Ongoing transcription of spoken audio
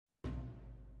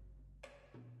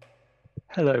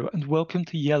Hello and welcome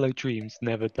to Yellow Dreams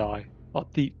Never Die, our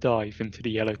deep dive into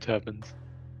the Yellow Turbans.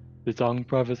 The Zhang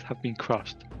brothers have been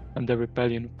crushed and their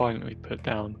rebellion finally put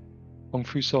down. Song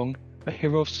through song, a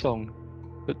hero of song,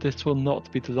 but this will not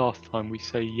be the last time we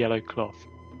say yellow cloth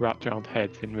wrapped around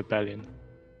heads in rebellion.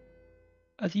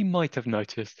 As you might have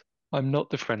noticed, I'm not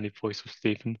the friendly voice of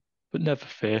Stephen, but never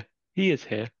fear, he is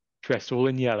here, dressed all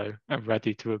in yellow and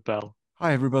ready to rebel.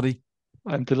 Hi, everybody.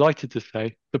 I'm delighted to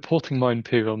say, supporting my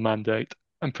Imperial mandate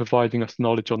and providing us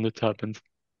knowledge on the Turbans,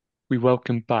 we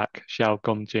welcome back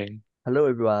Gongjin. Hello,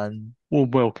 everyone.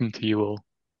 Warm welcome to you all.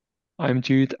 I am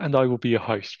Jude and I will be your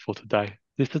host for today.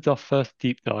 This is our first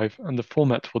deep dive and the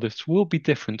format for this will be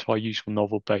different to our usual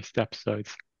novel-based episodes.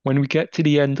 When we get to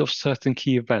the end of certain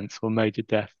key events or major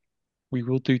deaths, we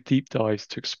will do deep dives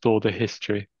to explore the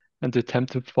history and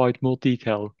attempt to provide more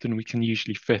detail than we can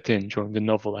usually fit in during the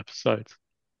novel episodes.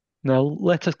 Now,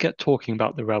 let us get talking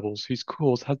about the rebels whose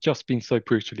cause has just been so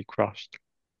brutally crushed.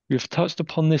 We have touched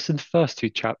upon this in the first two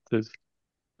chapters,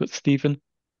 but Stephen,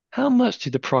 how much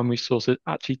do the primary sources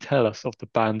actually tell us of the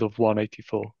Band of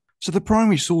 184? So the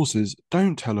primary sources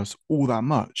don't tell us all that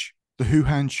much. The Hu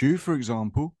Han Chu, for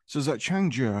example, says that Chang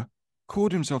Jie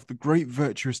called himself the great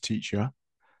virtuous teacher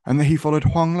and that he followed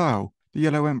Huang Lao, the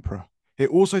Yellow Emperor. It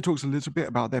also talks a little bit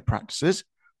about their practices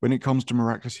when it comes to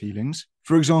miraculous healings.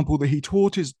 For example, that he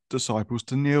taught his disciples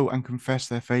to kneel and confess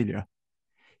their failure.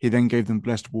 He then gave them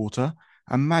blessed water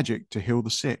and magic to heal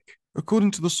the sick. According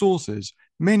to the sources,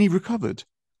 many recovered,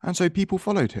 and so people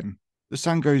followed him. The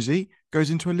Sangozi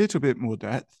goes into a little bit more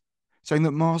depth, saying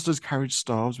that masters carried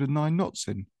staves with 9 knots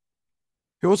in.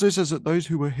 He also says that those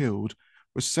who were healed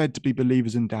were said to be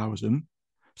believers in Taoism,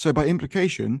 so by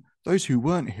implication, those who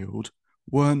weren't healed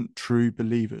weren't true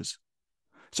believers.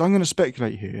 So I'm going to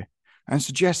speculate here and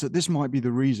suggest that this might be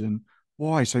the reason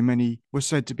why so many were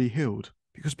said to be healed,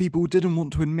 because people didn't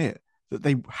want to admit that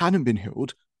they hadn't been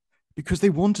healed because they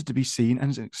wanted to be seen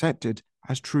and accepted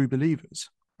as true believers.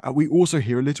 We also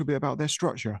hear a little bit about their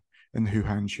structure in the Hu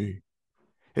Han Chu.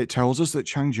 It tells us that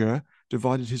Chang Jie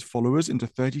divided his followers into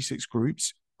 36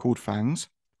 groups called fangs.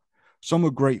 Some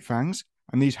were great fangs,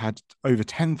 and these had over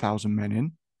 10,000 men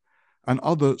in, and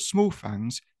other small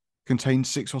fangs contained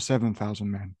 6,000 or 7,000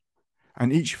 men,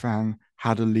 and each fang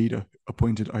had a leader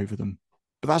appointed over them.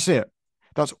 But that's it.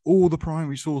 That's all the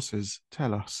primary sources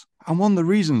tell us. And one of the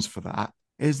reasons for that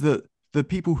is that the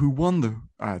people who won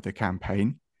the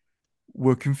campaign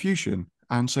were Confucian,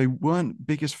 and so weren't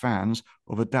biggest fans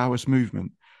of a Taoist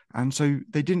movement. And so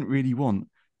they didn't really want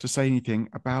to say anything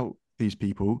about these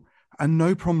people, and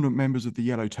no prominent members of the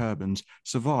Yellow Turbans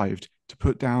survived to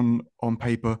put down on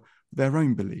paper their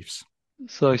own beliefs.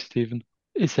 So, Stephen,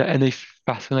 is there any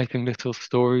fascinating little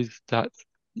stories that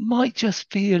might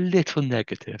just be a little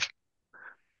negative?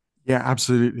 Yeah,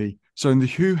 absolutely. So in the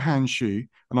Hu Han Shu,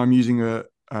 and I'm using a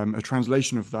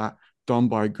translation of that done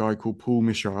by a guy called Paul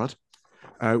Michard,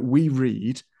 we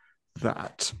read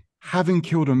that having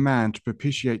killed a man to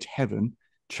propitiate heaven,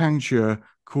 Chang Jie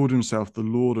called himself the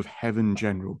Lord of Heaven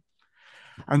General.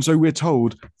 And so we're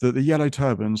told that the Yellow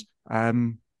Turbans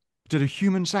did a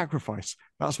human sacrifice.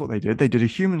 That's what they did. They did a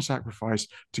human sacrifice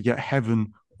to get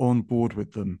heaven on board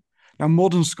with them. Now,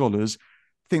 modern scholars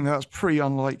think that's pretty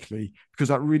unlikely because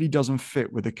that really doesn't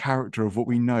fit with the character of what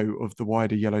we know of the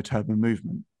wider Yellow Turban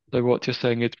movement. So what you're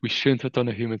saying is we shouldn't have done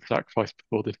a human sacrifice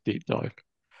before this deep dive.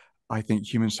 I think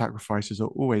human sacrifices are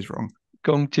always wrong.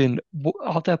 Gongjin,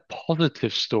 are there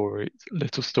positive stories,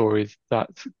 little stories that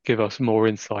give us more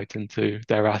insight into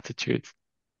their attitudes?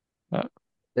 Uh,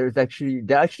 There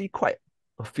are actually quite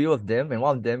a few of them, and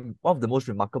one of the most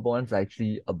remarkable ones, are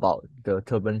actually about the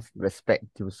Turban's respect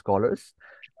to scholars.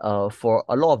 For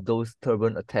a lot of those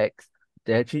Turban attacks,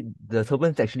 the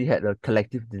Turbans actually had a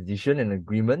collective decision and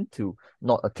agreement to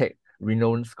not attack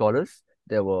renowned scholars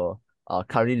that were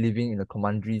currently living in the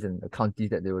commanderies and the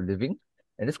counties that they were living.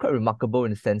 And it's quite remarkable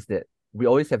in the sense that we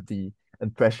always have the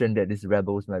impression that these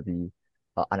rebels might be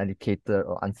uneducated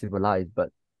or uncivilized, but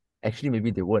actually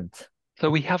maybe they weren't. so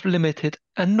we have limited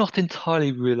and not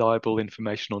entirely reliable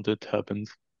information on the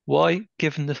Turbans. Why,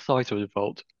 given the size of the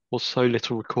revolt, was so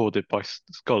little recorded by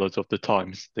scholars of the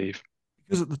time, Steve?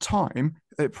 Because at the time,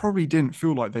 it probably didn't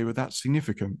feel like they were that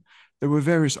significant. There were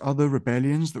various other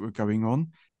rebellions that were going on.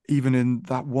 Even in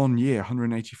that one year,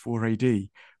 184 AD,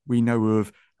 we know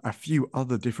of a few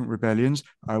other different rebellions,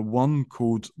 one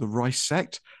called the Rice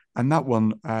Sect, and that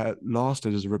one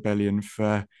lasted as a rebellion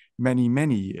for many,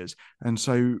 many years. And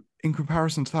so, in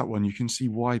comparison to that one, you can see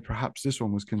why perhaps this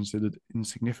one was considered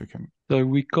insignificant. So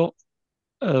we got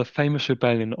a famous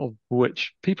rebellion of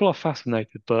which people are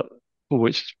fascinated, but for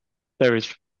which there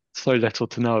is so little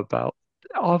to know about.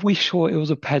 are we sure it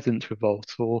was a peasant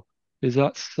revolt, or is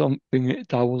that something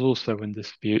that was also in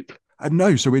dispute?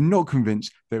 No, so we're not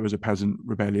convinced there was a peasant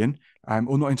rebellion,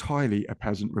 or not entirely a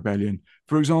peasant rebellion.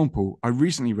 For example, I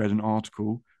recently read an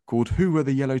article called "Who Were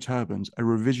the Yellow Turbans? A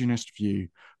Revisionist View"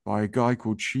 by a guy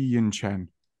called Chi Yin Chen.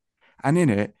 And in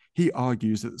it, he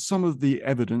argues that some of the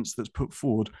evidence that's put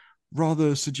forward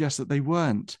rather suggests that they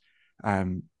weren't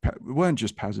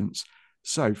just peasants.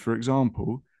 So, for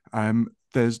example,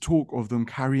 there's talk of them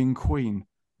carrying coin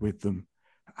with them,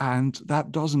 and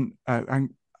that doesn't and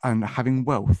having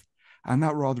wealth, and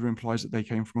that rather implies that they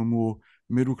came from a more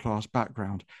middle class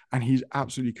background. And he's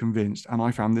absolutely convinced, and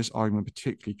I found this argument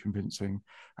particularly convincing,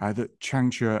 that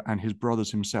Changche and his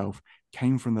brothers himself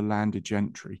came from the landed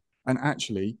gentry. And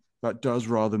actually, that does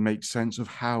rather make sense of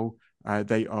how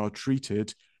they are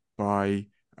treated by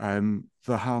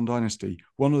the Han Dynasty.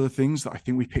 One of the things that I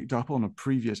think we picked up on a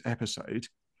previous episode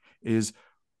is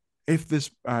if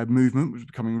this movement was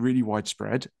becoming really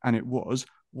widespread, and it was,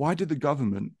 why did the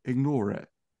government ignore it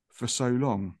for so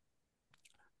long?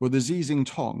 Well, the Zizing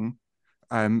Tong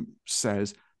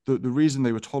says that the reason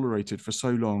they were tolerated for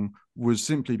so long was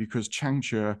simply because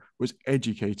Changche was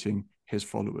educating his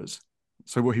followers.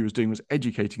 So what he was doing was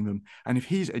educating them. And if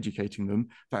he's educating them,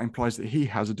 that implies that he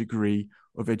has a degree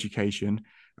of education,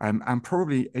 and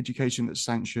probably education that's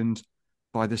sanctioned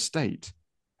by the state.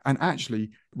 And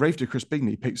actually, Rafe de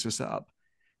Crispigny picks this up,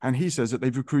 and he says that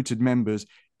they've recruited members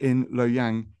in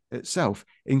Loyang itself,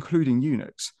 including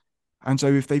eunuchs. And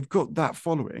so if they've got that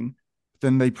following,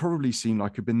 then they probably seem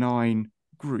like a benign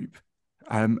group.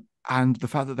 And the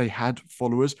fact that they had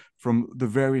followers from the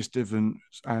various different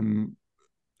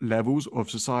levels of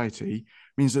society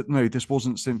means that no, this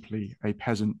wasn't simply a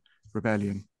peasant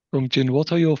rebellion. Gongjin,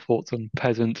 what are your thoughts on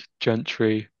peasant,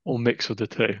 gentry, or mix of the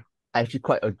two? I actually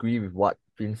quite agree with what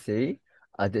Finn say,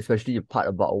 especially the part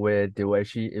about where they were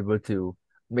actually able to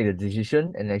make a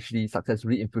decision and actually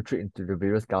successfully infiltrate into the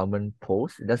various government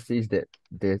posts. It just says that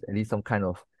there's at least some kind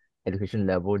of education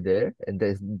level there, and that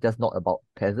is just not about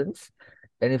peasants.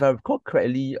 And if I recall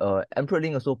correctly, Emperor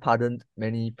Ling also pardoned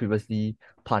many previously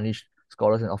punished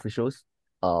scholars and officials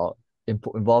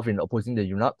involved in opposing the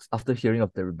eunuchs after hearing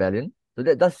of the rebellion. So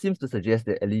that does seems to suggest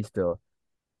that at least the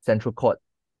central court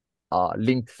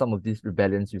linked some of these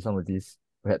rebellions with some of these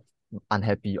perhaps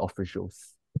unhappy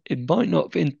officials. It might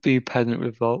not be a peasant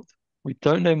revolt. We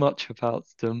don't know much about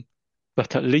them,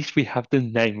 but at least we have the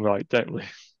name right, don't we?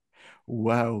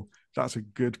 Well, that's a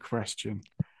good question.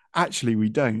 Actually, we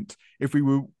don't. If we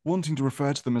were wanting to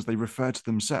refer to them as they refer to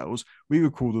themselves, we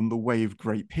would call them the Way of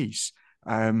Great Peace.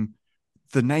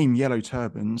 The name Yellow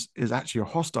Turbans is actually a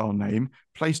hostile name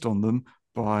placed on them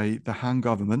by the Han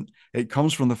government. It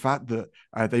comes from the fact that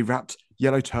they wrapped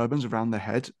yellow turbans around their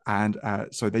head, and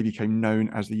so they became known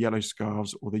as the Yellow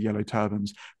Scarves or the Yellow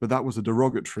Turbans. But that was a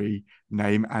derogatory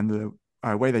name, and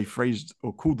the way they phrased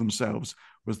or called themselves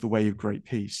was the Way of Great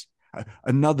Peace.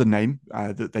 Another name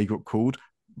that they got called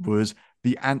was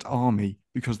the Ant Army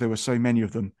because there were so many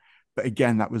of them. But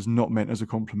again, that was not meant as a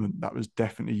compliment. That was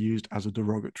definitely used as a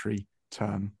derogatory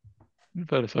term.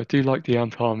 But I do like the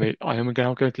Ant Army. I am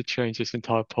now going to change this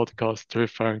entire podcast to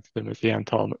referring to them as the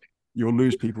Ant Army. You'll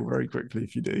lose people very quickly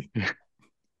if you do.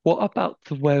 What about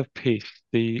the Way of Peace,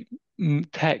 the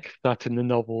text that in the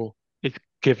novel is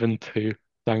given to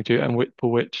Zhang and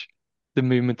for which the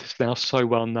movement is now so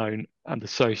well known and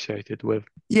associated with?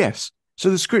 Yes, so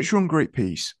the Scripture on Great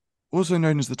Peace, also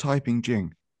known as the Taiping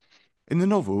Jing. In the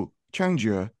novel,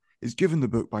 Changjie is given the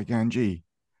book by Ganji,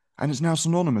 and is now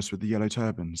synonymous with the Yellow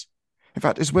Turbans. In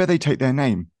fact, it's where they take their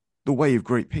name, the Way of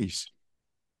Great Peace.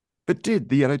 But did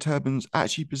the Yellow Turbans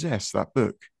actually possess that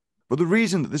book? Well, the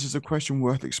reason that this is a question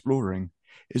worth exploring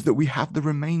is that we have the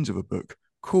remains of a book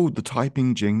called the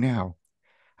Taiping Jing now.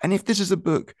 And if this is a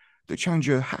book that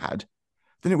Changjie had,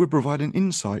 then it would provide an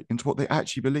insight into what they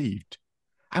actually believed.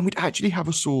 And we'd actually have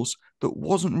a source that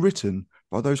wasn't written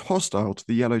by those hostile to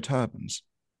the Yellow Turbans.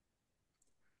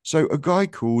 So a guy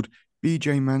called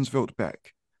B.J. Mansvelt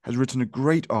Beck has written a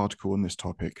great article on this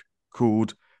topic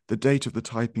called The Date of the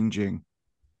Taiping Jing.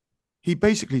 He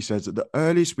basically says that the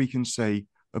earliest we can say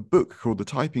a book called the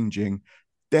Taiping Jing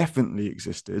definitely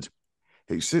existed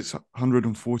is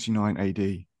 649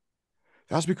 AD.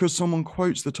 That's because someone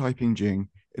quotes the Taiping Jing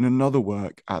in another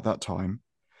work at that time,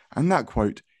 and that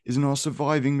quote is in our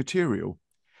surviving material.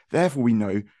 Therefore, we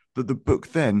know that the book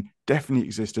then definitely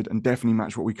existed and definitely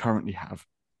matched what we currently have.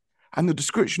 And the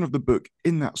description of the book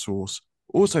in that source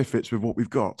also fits with what we've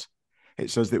got.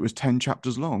 It says that it was 10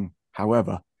 chapters long.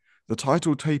 However, the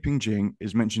title Taiping Jing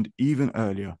is mentioned even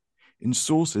earlier in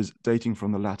sources dating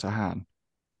from the latter Han.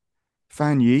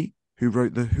 Fan Yi, who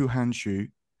wrote the Huhan Shu,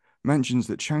 mentions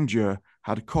that Changjie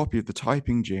had a copy of the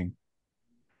Taiping Jing,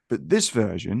 but this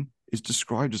version is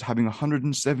described as having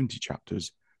 170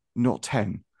 chapters, not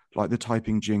 10, like the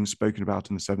Taiping Jing spoken about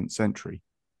in the 7th century.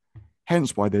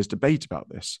 Hence why there's debate about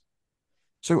this.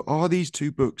 So are these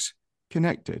two books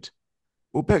connected?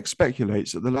 Well, Beck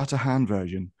speculates that the latter Han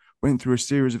version went through a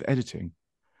series of editing,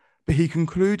 but he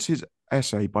concludes his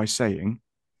essay by saying,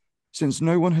 since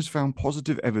no one has found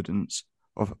positive evidence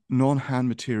of non-Han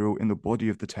material in the body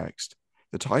of the text,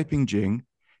 the Taiping Jing,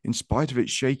 in spite of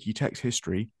its shaky text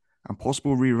history and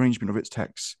possible rearrangement of its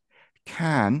texts,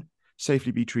 can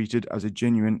safely be treated as a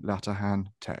genuine latter Han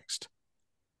text.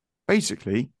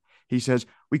 Basically, he says,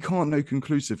 we can't know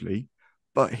conclusively,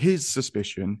 but his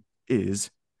suspicion is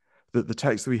that the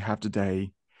text that we have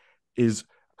today is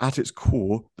at its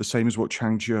core the same as what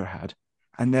Changjie had,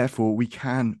 and therefore we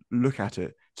can look at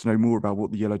it to know more about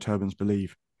what the Yellow Turbans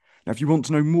believe. Now, if you want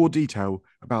to know more detail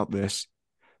about this,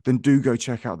 then do go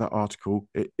check out that article.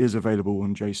 It is available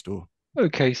on JSTOR.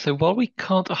 Okay, so while we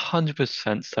can't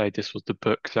 100% say this was the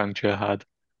book Zhang had,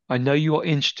 I know you are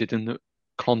interested in the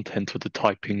content of the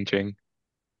Taiping Jing.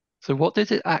 So what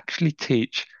did it actually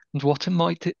teach, and what it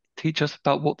might teach us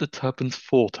about what the Turbans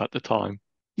thought at the time?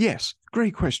 Yes,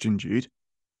 great question, Jude.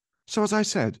 So as I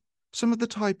said, some of the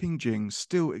Taiping Jing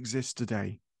still exist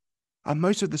today, and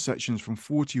most of the sections from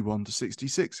 41 to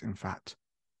 66, in fact.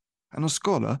 And a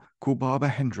scholar called Barbara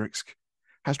Hendricks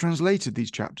has translated these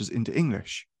chapters into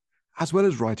English, as well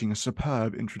as writing a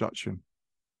superb introduction.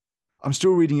 I'm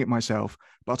still reading it myself,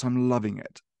 but I'm loving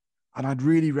it, and I'd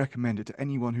really recommend it to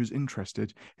anyone who's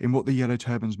interested in what the Yellow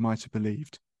Turbans might have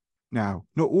believed. Now,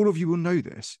 not all of you will know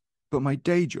this, but my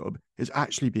day job is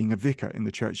actually being a vicar in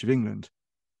the Church of England.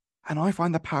 And I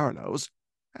find the parallels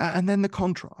and then the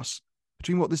contrasts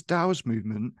between what this Taoist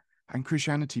movement and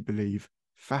Christianity believe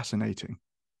fascinating.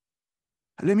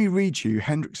 Let me read you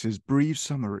Hendricks's brief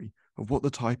summary of what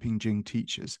the Taiping Jing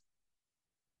teaches.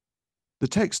 The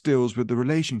text deals with the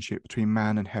relationship between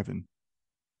man and heaven,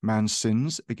 man's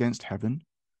sins against heaven,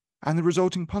 and the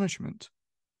resulting punishment,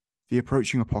 the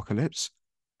approaching apocalypse,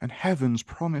 and heaven's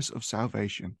promise of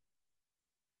salvation.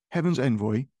 Heaven's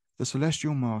envoy, the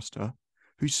celestial master,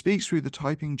 who speaks through the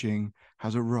Taiping Jing,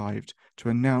 has arrived to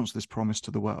announce this promise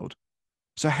to the world.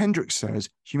 So Hendricks says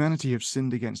humanity have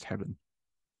sinned against heaven.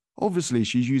 Obviously,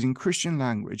 she's using Christian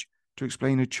language to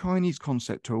explain a Chinese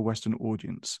concept to a Western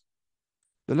audience.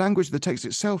 The language the text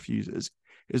itself uses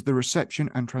is the reception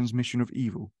and transmission of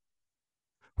evil.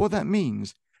 What that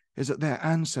means is that their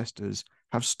ancestors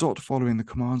have stopped following the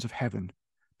commands of heaven,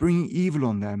 bringing evil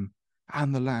on them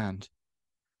and the land.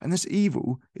 And this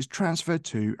evil is transferred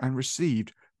to and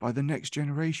received by the next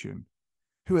generation,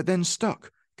 who are then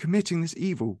stuck committing this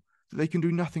evil that they can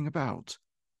do nothing about.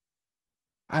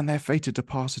 And they're fated to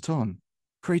pass it on,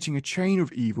 creating a chain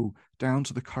of evil down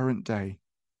to the current day.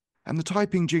 And the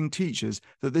Taiping Jing teaches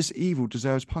that this evil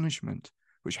deserves punishment,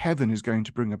 which heaven is going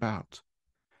to bring about.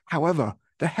 However,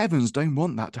 the heavens don't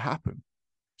want that to happen.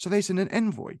 So they send an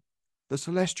envoy, the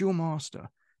celestial master,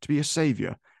 to be a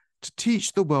savior, to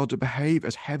teach the world to behave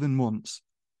as heaven wants.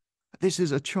 This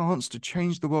is a chance to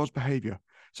change the world's behavior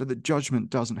so that judgment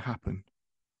doesn't happen,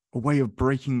 a way of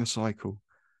breaking the cycle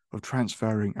of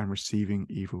transferring and receiving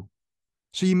evil.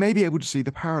 So you may be able to see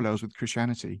the parallels with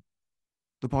Christianity.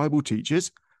 The Bible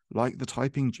teaches, like the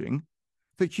Taiping Jing,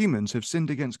 that humans have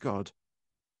sinned against God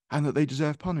and that they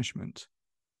deserve punishment.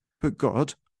 But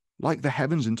God, like the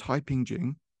heavens in Taiping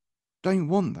Jing, don't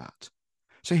want that.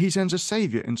 So he sends a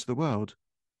savior into the world.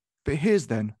 But here's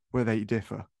then where they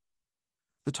differ.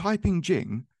 The Taiping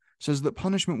Jing says that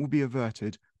punishment will be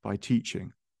averted by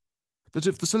teaching. That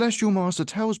if the celestial master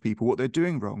tells people what they're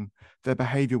doing wrong, their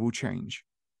behavior will change.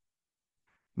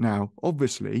 Now,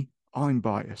 obviously, I'm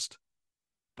biased,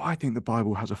 but I think the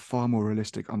Bible has a far more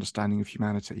realistic understanding of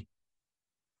humanity.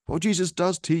 While Jesus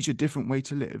does teach a different way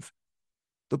to live,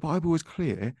 the Bible is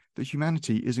clear that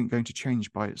humanity isn't going to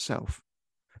change by itself.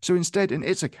 So instead, in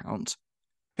its account,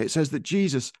 it says that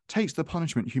Jesus takes the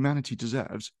punishment humanity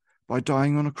deserves by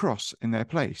dying on a cross in their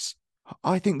place.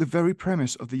 I think the very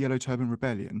premise of the Yellow Turban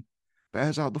Rebellion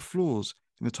bears out the flaws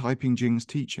in the Taiping Jing's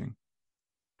teaching.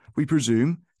 We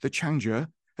presume that Changjie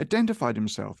identified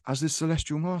himself as this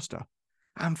celestial master,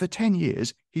 and for 10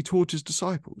 years he taught his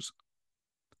disciples.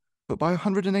 But by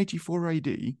 184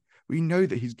 AD, we know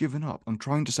that he's given up on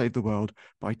trying to save the world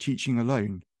by teaching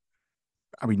alone.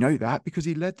 And we know that because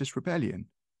he led this rebellion.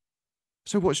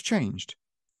 So what's changed?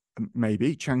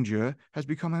 Maybe Changjie has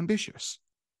become ambitious,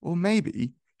 or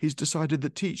maybe he's decided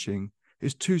that teaching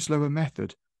is too slow a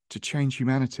method to change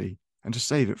humanity and to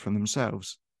save it from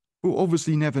themselves. We'll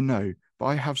obviously never know, but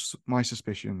I have my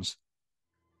suspicions.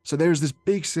 So there is this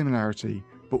big similarity,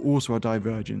 but also a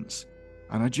divergence.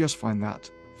 And I just find that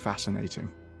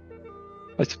fascinating.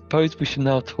 I suppose we should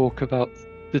now talk about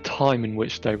the time in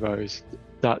which they rose,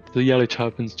 that the Yellow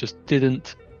Turbans just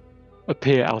didn't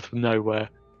appear out of nowhere,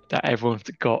 that everyone's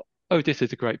got, oh, this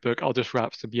is a great book, I'll just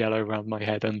wrap some yellow around my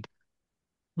head and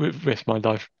risk my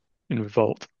life in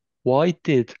revolt. Why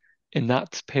did, in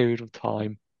that period of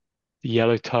time, the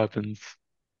Yellow Turbans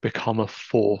become a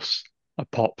force, a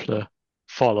popular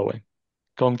following?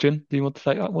 Gongjin, do you want to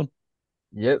take that one?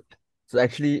 Yep. So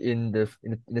actually, in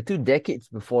the 2 decades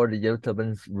before the Yellow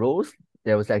Turbans rose,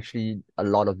 there was actually a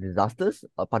lot of disasters.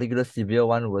 A particular severe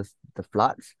one was the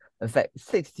floods. In fact,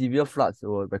 6 severe floods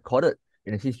were recorded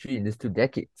in the history in these 2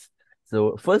 decades.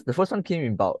 So the first one came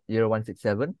in about year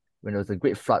 167 when there was a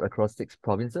great flood across 6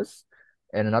 provinces,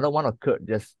 and another one occurred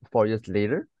just 4 years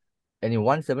later. And in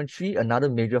 173, another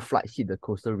major flood hit the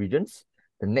coastal regions.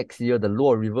 The next year, the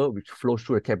Luo River, which flows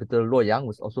through the capital Luoyang,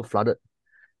 was also flooded.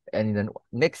 And in the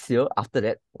next year, after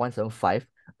that, 175,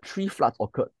 3 floods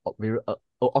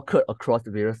occurred across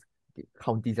the various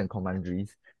counties and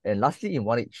commanderies. And lastly, in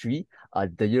 183,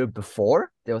 the year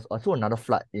before, there was also another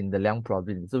flood in the Liang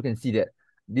province. So you can see that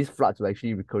these floods were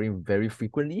actually recurring very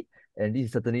frequently, and this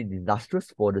is certainly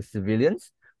disastrous for the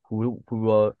civilians who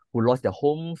lost their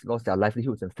homes, lost their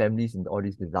livelihoods and families in all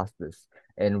these disasters.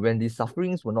 And when these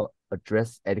sufferings were not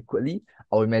addressed adequately,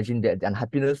 I would imagine that the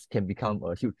unhappiness can become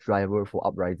a huge driver for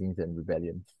uprisings and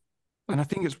rebellions. And I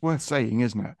think it's worth saying,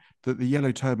 isn't it, that the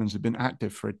Yellow Turbans had been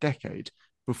active for a decade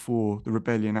before the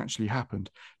rebellion actually happened.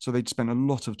 So they'd spent a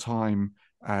lot of time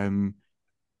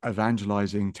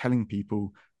evangelizing, telling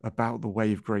people about the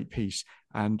way of great peace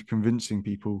and convincing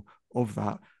people of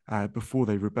that before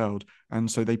they rebelled.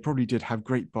 And so they probably did have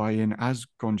great buy-in, as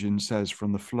Gongjin says,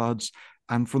 from the floods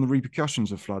and from the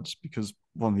repercussions of floods, because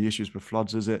one of the issues with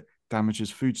floods is it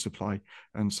damages food supply.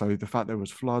 And so the fact there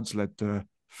was floods led to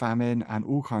famine and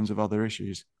all kinds of other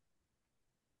issues.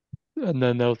 And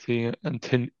then there was the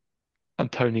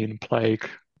Antonian plague,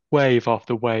 wave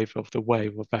after wave of the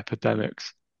wave of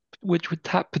epidemics, which would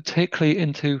tap particularly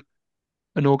into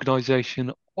an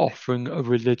organization offering a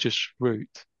religious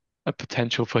route, a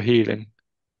potential for healing,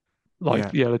 like Yeah,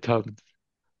 the Yellow Turbans.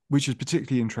 which is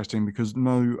particularly interesting because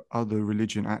no other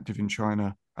religion active in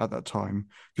China at that time,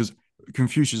 because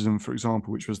Confucianism, for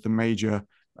example, which was the major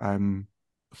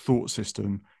thought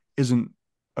system, isn't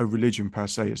a religion per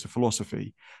se, it's a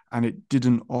philosophy, and it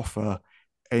didn't offer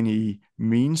any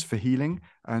means for healing.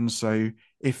 And so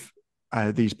if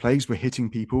these plagues were hitting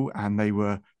people and they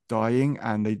were dying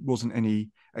and there wasn't any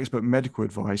expert medical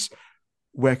advice,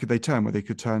 where could they turn? Where they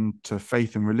could turn to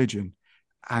faith and religion.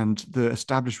 And the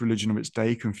established religion of its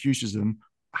day, Confucianism,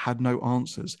 had no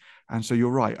answers. And so you're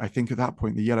right. I think at that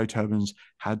point, the Yellow Turbans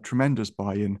had tremendous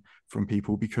buy-in from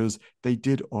people because they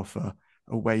did offer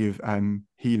a way of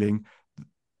healing,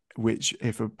 which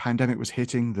if a pandemic was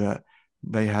hitting that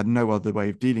they had no other way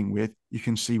of dealing with, you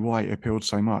can see why it appealed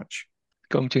so much.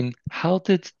 Gongjin, how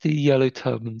did the Yellow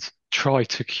Turbans try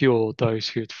to cure those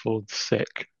who had fallen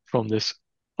sick from this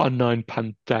unknown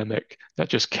pandemic that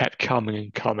just kept coming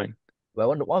and coming?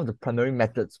 Well, one of the primary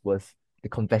methods was the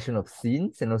confession of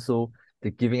sins and also the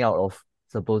giving out of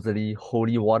supposedly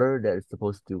holy water that is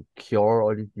supposed to cure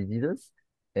all these diseases.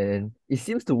 And it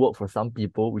seems to work for some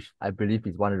people, which I believe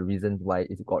is one of the reasons why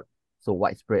it got so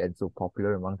widespread and so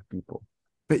popular among people.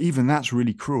 But even that's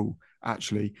really cruel,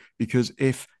 actually, because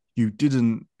if you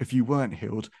weren't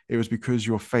healed, it was because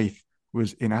your faith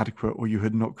was inadequate or you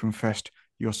had not confessed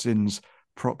your sins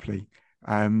properly.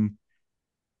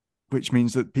 Which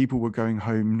means that people were going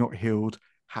home not healed,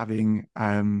 having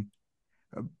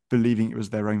believing it was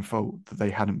their own fault that they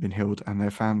hadn't been healed, and their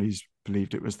families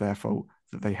believed it was their fault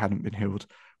that they hadn't been healed,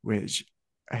 which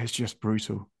is just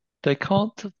brutal. They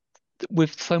can't,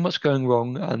 with so much going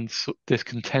wrong and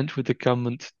discontent with the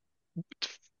government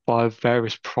via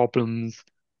various problems,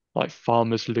 like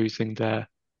farmers losing their,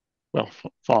 well,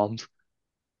 farms.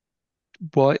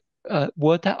 What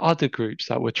were there other groups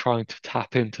that were trying to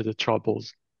tap into the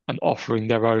troubles and offering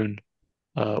their own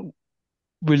uh,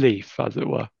 relief, as it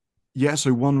were? Yeah,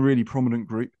 so one really prominent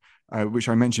group, which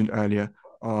I mentioned earlier,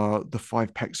 are the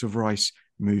Five Pecks of Rice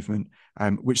movement,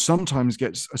 which sometimes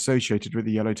gets associated with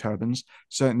the Yellow Turbans.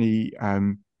 Certainly,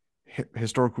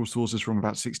 historical sources from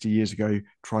about 60 years ago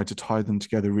tried to tie them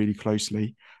together really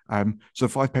closely. So,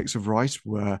 Five Pecks of Rice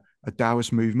were a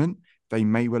Taoist movement. They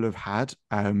may well have had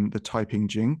the Taiping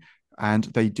Jing, and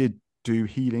they did do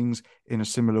healings in a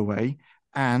similar way.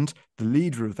 And the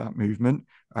leader of that movement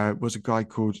was a guy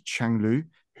called Chang Lu,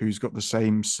 who's got the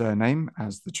same surname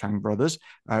as the Chang brothers.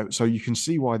 So you can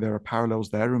see why there are parallels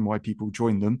there and why people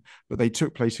joined them, but they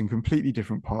took place in completely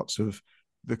different parts of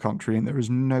the country, and there is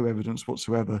no evidence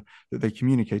whatsoever that they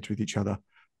communicate with each other.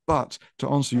 But to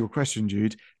answer your question,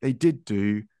 Jude, they did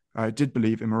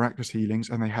believe in miraculous healings,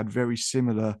 and they had very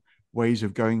similar ways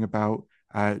of going about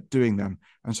doing them.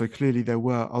 And so clearly there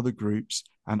were other groups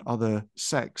and other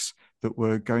sects that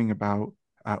were going about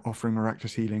offering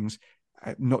miraculous healings,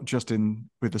 not just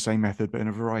with the same method, but in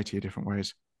a variety of different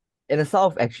ways. In the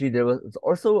south, actually, there was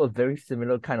also a very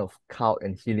similar kind of cult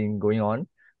and healing going on,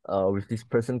 with this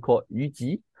person called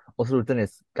Yu, also written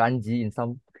as Ganji in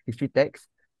some history texts.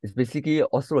 It's basically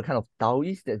also a kind of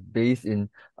Taoist that's based in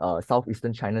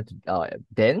southeastern China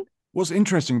then. What's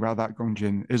interesting about that,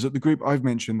 Gongjin, is that the group I've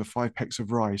mentioned, the Five Pecks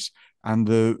of Rice, and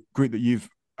the group that you've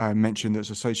mentioned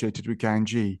that's associated with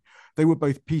Gangji, they were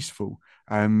both peaceful.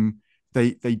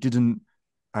 They didn't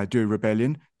do a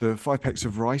rebellion. The Five Pecks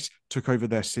of Rice took over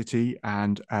their city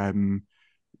and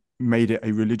made it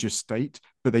a religious state,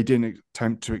 but they didn't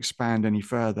attempt to expand any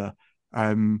further,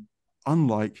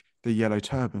 unlike the Yellow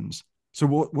Turbans. So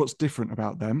what's different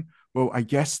about them? Well, I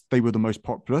guess they were the most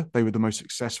popular. They were the most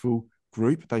successful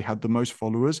group. They had the most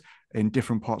followers in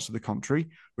different parts of the country,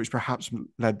 which perhaps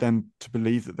led them to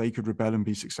believe that they could rebel and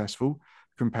be successful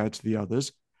compared to the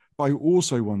others. But I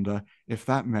also wonder if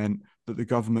that meant that the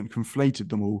government conflated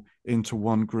them all into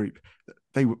one group.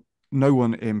 No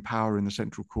one in power in the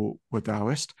central court were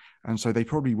Taoist, and so they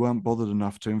probably weren't bothered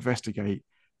enough to investigate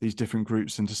these different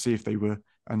groups and to see if they were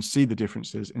and see the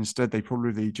differences. Instead, they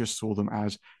probably just saw them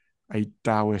as a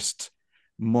Taoist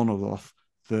monolith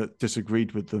that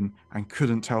disagreed with them and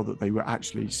couldn't tell that they were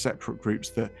actually separate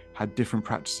groups that had different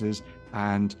practices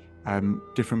and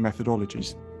different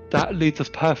methodologies. That leads us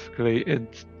perfectly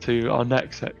into our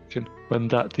next section, when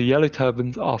the Yellow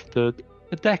Turbans, after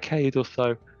a decade or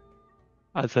so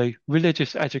as a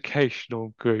religious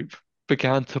educational group,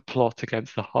 began to plot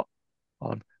against the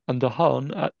Han. And the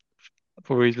Han,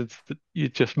 for reasons that you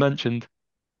just mentioned,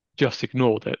 just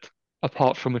ignored it,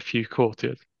 apart from a few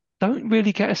courtiers. Don't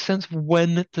really get a sense of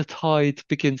when the tide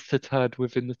begins to turn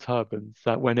within the Turbans,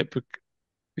 that when it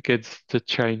begins to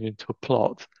change into a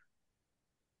plot.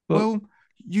 But well,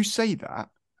 you say that,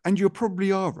 and you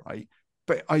probably are right.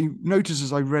 But I noticed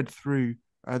as I read through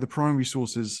the primary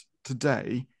sources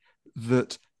today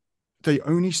that they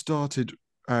only started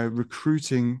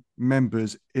recruiting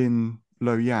members in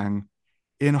Luoyang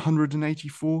in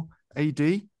 184 AD.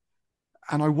 And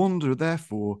I wonder,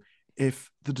 therefore, if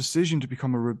the decision to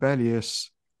become a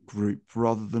rebellious group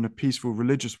rather than a peaceful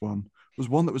religious one was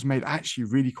one that was made actually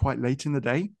really quite late in the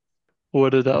day.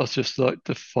 whether that was just like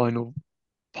the final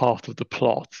part of the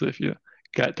plot, if you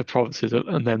get the provinces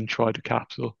and then try the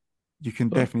capital. You can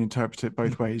definitely interpret it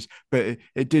both ways. But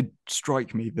it did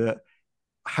strike me that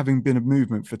having been a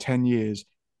movement for 10 years,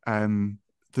 that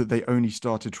they only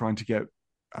started trying to get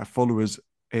followers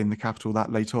in the capital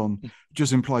that late on,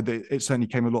 just implied that it certainly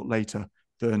came a lot later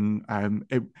than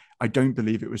I don't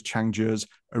believe it was Chang Zhe's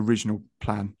original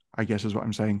plan, I guess is what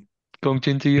I'm saying.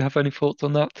 Gongjin, do you have any thoughts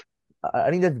on that?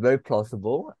 I think that's very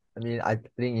plausible. I mean, I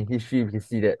think in history we can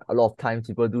see that a lot of times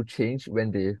people do change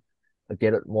when they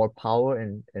get more power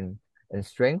and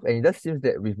strength. And it does seem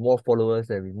that with more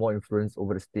followers and with more influence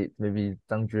over the state, maybe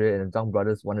Zhang Jue and Zhang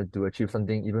brothers wanted to achieve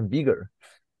something even bigger,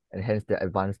 and hence they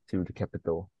advanced to the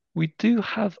capital. We do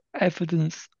have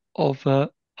evidence of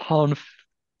Han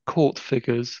court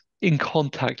figures in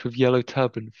contact with Yellow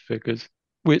Turban figures,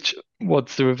 which,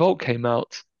 once the revolt came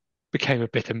out, became a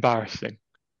bit embarrassing.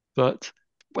 But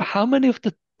how many of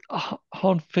the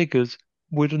Han figures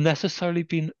would have necessarily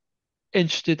been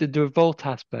interested in the revolt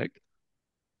aspect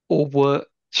or were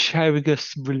sharing a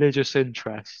religious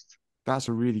interest? That's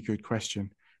a really good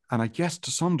question. And I guess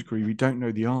to some degree, we don't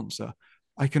know the answer.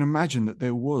 I can imagine that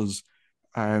there was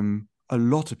a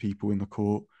lot of people in the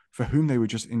court for whom they were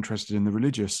just interested in the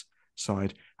religious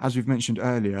side. As we've mentioned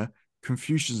earlier,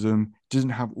 Confucianism didn't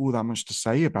have all that much to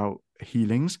say about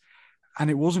healings. And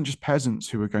it wasn't just peasants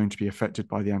who were going to be affected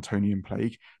by the Antonian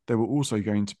plague. There were also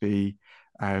going to be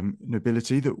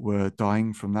nobility that were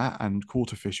dying from that and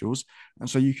court officials. And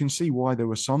so you can see why there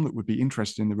were some that would be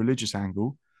interested in the religious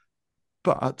angle.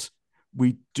 But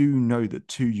we do know that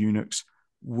two eunuchs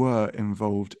were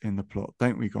involved in the plot,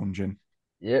 don't we, Gongjin?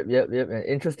 Yep. And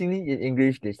interestingly, in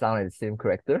English, they sound like the same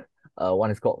character.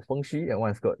 One is called Feng Xu and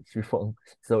one is called Xu Feng.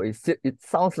 So it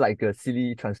sounds like a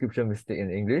silly transcription mistake in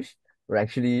English, but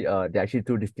actually, they're actually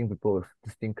two distinct people with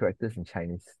distinct characters in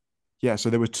Chinese. Yeah,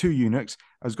 so there were two eunuchs,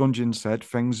 as Gongjin said,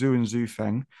 Feng Zhu and Zhu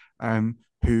Feng,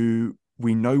 who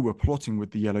we know were plotting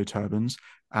with the Yellow Turbans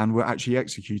and were actually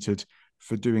executed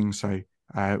for doing so.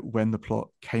 when the plot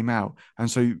came out. And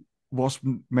so, whilst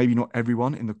maybe not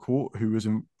everyone in the court who was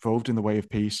involved in the Way of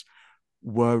Peace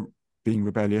were being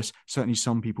rebellious, certainly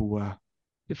some people were.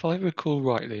 If I recall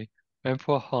rightly,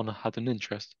 Emperor Han had an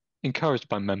interest, encouraged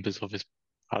by members of his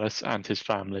palace and his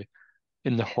family,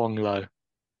 in the Huanglou,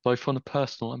 both on a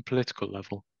personal and political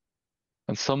level.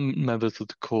 And some members of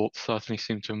the court certainly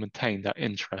seem to have maintained that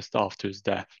interest after his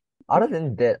death. Other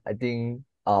than that, I think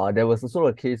there was also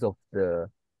a case of the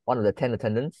one of the 10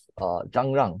 attendants,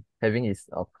 Zhang Rang, having his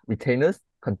retainers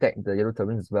contact the Yellow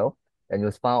Turbans as well. And it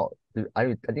was found, I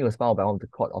think it was found by one of the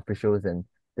court officials, and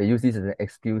they used this as an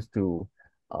excuse to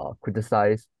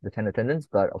criticize the 10 attendants,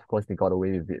 but of course they got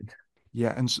away with it.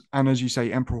 Yeah, and as you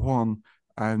say, Emperor Huan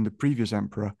and the previous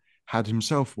emperor had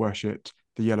himself worshipped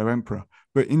the Yellow Emperor.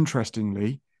 But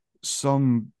interestingly,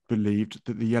 some believed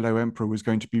that the Yellow Emperor was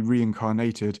going to be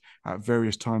reincarnated at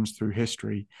various times through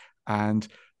history, and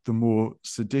the more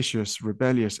seditious,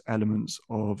 rebellious elements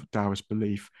of Taoist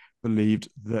belief believed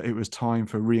that it was time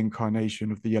for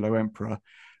reincarnation of the Yellow Emperor,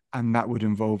 and that would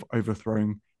involve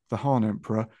overthrowing the Han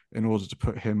Emperor in order to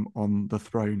put him on the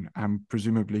throne. And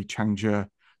presumably Changzhe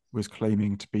was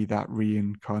claiming to be that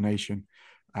reincarnation,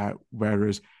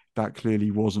 whereas that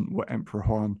clearly wasn't what Emperor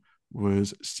Huan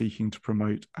was seeking to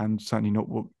promote, and certainly not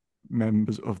what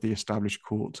members of the established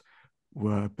court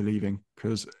were believing,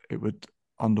 because it would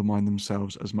undermine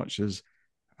themselves as much as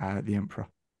the emperor.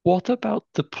 What about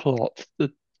the plot,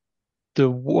 the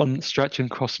one stretching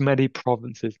across many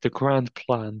provinces, the grand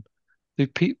plan?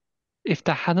 If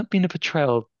there hadn't been a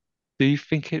betrayal, do you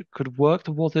think it could work,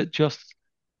 or was it just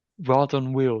rather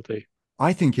unwieldy?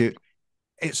 I think it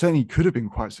certainly could have been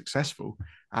quite successful,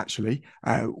 actually.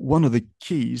 One of the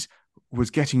keys was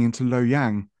getting into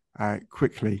Luoyang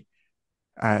quickly.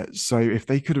 So if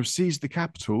they could have seized the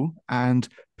capital and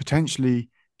potentially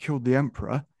killed the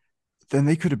emperor, then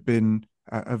they could have been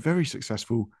a very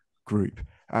successful group.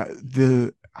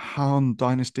 The Han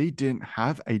dynasty didn't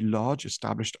have a large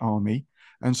established army.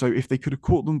 And so if they could have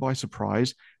caught them by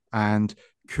surprise and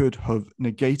could have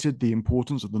negated the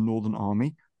importance of the Northern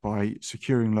Army by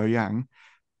securing Luoyang,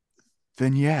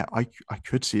 then yeah, I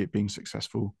could see it being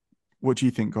successful. What do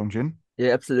you think, Gongjin?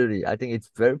 Yeah, absolutely. I think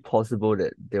it's very possible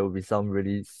that there will be some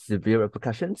really severe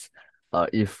repercussions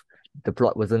if the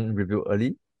plot wasn't revealed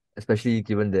early, especially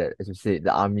given that, as you said,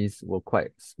 the armies were quite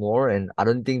small, and I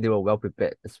don't think they were well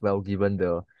prepared as well, given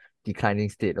the declining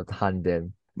state of the Han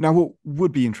then. Now, what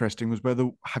would be interesting was whether,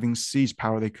 having seized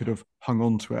power, they could have hung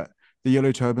on to it. The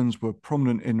Yellow Turbans were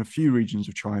prominent in a few regions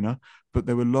of China, but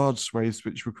there were large swathes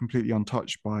which were completely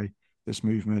untouched by this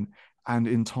movement. And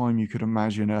in time, you could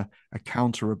imagine a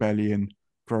counter-rebellion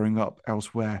growing up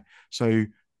elsewhere. So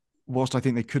whilst I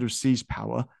think they could have seized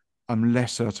power, I'm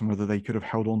less certain whether they could have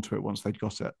held on to it once they'd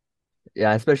got it.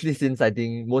 Yeah, especially since I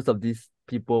think most of these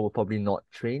people were probably not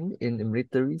trained in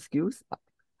military skills,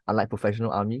 unlike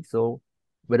professional army. So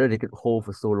whether they could hold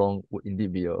for so long would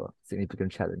indeed be a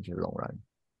significant challenge in the long run.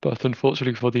 But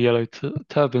unfortunately for the Yellow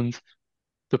Turbans,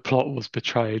 the plot was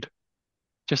betrayed.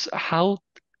 Just how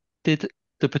did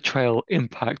the betrayal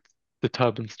impact the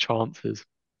Turbans' chances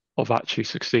of actually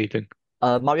succeeding?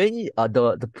 Ma Yuanyi,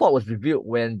 the plot was revealed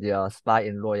when their spy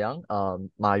in Luoyang,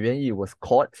 Ma Yuanyi, was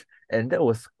caught, and that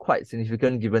was quite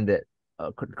significant given that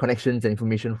connections and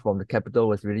information from the capital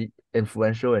was really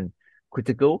influential and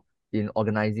critical in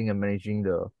organizing and managing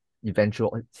the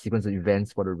eventual sequence of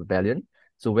events for the rebellion.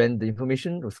 So when the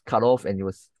information was cut off and it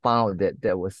was found that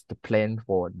that was the plan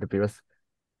for the various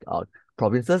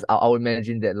provinces, I would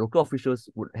imagine that local officials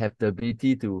would have the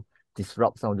ability to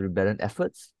disrupt some of the rebellion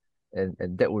efforts, and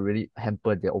that would really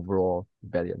hamper their overall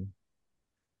rebellion.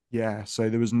 Yeah, so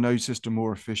there was no system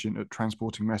more efficient at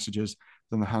transporting messages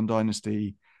than the Han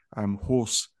Dynasty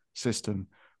horse system,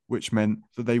 which meant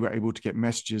that they were able to get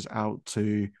messages out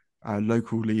to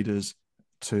local leaders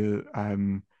to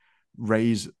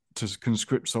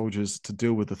conscript soldiers to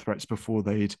deal with the threats before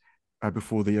the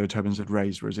Yellow Turbans had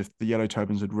raised. Whereas if the Yellow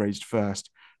Turbans had raised first,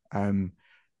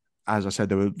 as I said,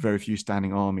 there were very few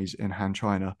standing armies in Han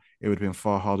China. It would have been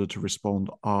far harder to respond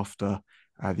after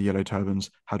the Yellow Turbans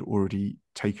had already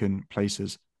taken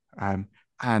places.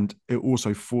 And it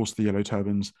also forced the Yellow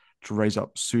Turbans to raise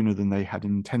up sooner than they had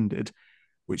intended,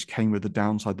 which came with the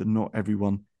downside that not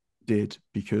everyone did,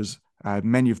 because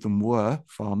many of them were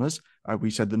farmers. We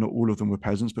said that not all of them were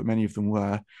peasants, but many of them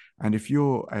were. And if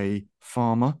you're a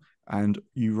farmer and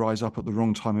you rise up at the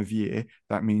wrong time of year,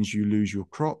 that means you lose your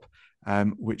crop,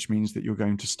 which means that you're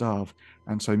going to starve.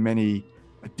 And so many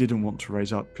didn't want to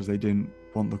raise up because they didn't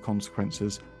want the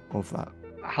consequences of that.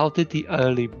 How did the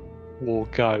early war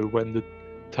go when the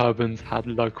Turbans had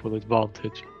local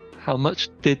advantage? How much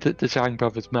did the Zhang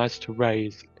brothers manage to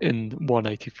raise in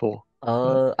 184?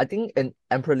 I think in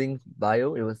Emperor Ling's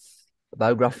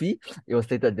biography, it was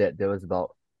stated that there was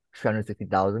about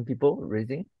 360,000 people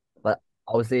raising, but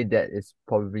I would say that is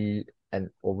probably an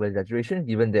over exaggeration,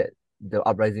 given that the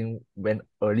uprising went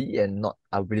early and not,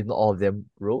 I believe, not all of them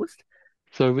rose.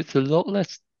 So it's a lot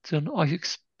less than I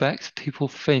expect people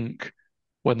think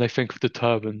when they think of the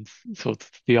turbans, sort of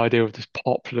the idea of this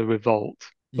popular revolt.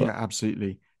 Yeah, But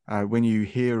absolutely. When you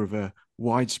hear of a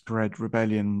widespread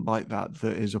rebellion like that,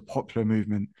 that is a popular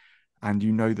movement, and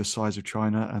you know the size of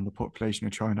China and the population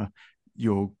of China,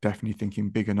 you're definitely thinking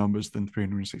bigger numbers than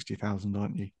 360,000,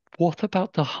 aren't you? what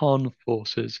about the Han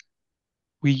forces?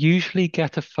 We usually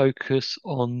get a focus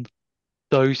on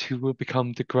those who will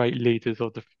become the great leaders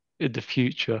of the in the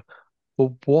future.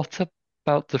 But what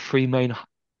about the three main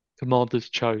commanders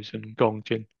chosen,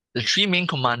 Gongjin? The three main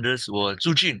commanders were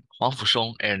Zhu Jun, Huang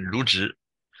Fusong, and Lu Zhi.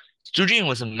 Zhu Jun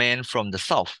was a man from the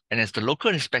south, and as the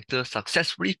local inspector,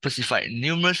 successfully pacified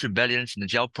numerous rebellions in the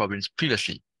Jiao province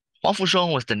previously. Huang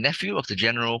Fusong was the nephew of the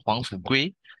general Huang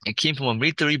Fugui and came from a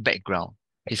military background.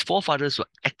 His forefathers were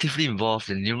actively involved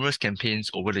in numerous campaigns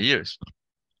over the years.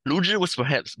 Lu Zhi was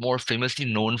perhaps more famously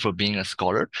known for being a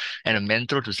scholar and a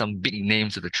mentor to some big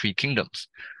names of the Three Kingdoms.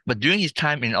 But during his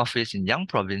time in office in Yang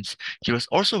province, he was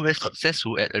also very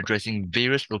successful at addressing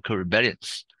various local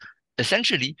rebellions.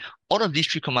 Essentially, all of these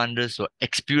three commanders were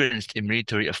experienced in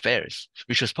military affairs,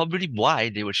 which was probably why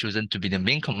they were chosen to be the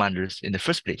main commanders in the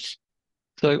first place.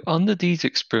 So, under these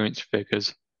experienced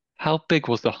figures, how big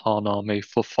was the Han army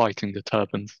for fighting the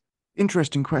Turbans?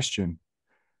 Interesting question.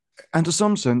 And to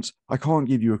some sense, I can't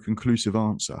give you a conclusive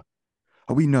answer.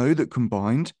 We know that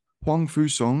combined, Huang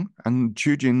Fusong and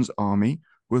Chu Jin's army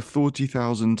were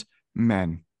 40,000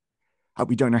 men.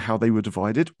 We don't know how they were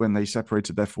divided when they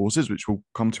separated their forces, which we'll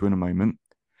come to in a moment.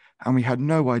 And we had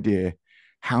no idea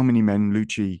how many men Lu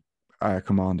Qi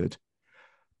commanded.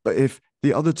 But if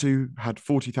the other two had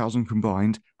 40,000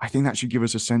 combined, I think that should give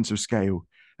us a sense of scale.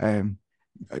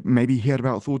 Maybe he had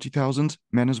about 40,000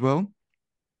 men as well.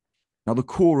 Now, the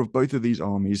core of both of these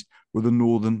armies were the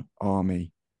Northern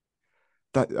Army.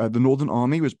 The Northern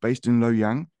Army was based in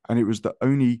Luoyang, and it was the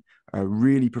only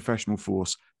really professional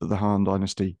force that the Han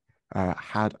Dynasty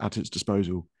had at its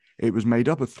disposal. It was made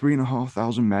up of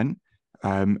 3,500 men,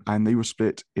 and they were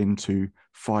split into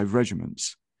 5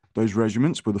 regiments. Those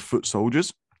regiments were the foot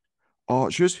soldiers,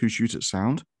 archers who shoot at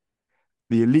sound,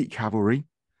 the elite cavalry,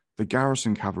 the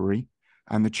garrison cavalry,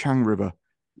 and the Chang River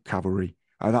cavalry.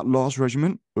 That last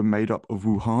regiment were made up of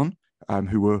Wuhan,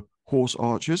 who were horse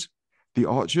archers. The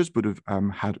archers would have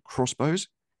had crossbows,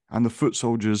 and the foot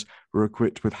soldiers were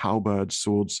equipped with halberds,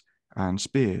 swords, and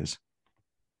spears.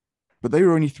 But they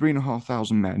were only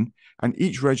 3,500 men, and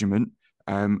each regiment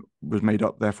was made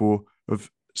up, therefore,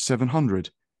 of 700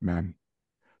 men.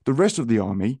 The rest of the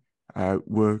army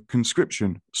were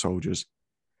conscription soldiers.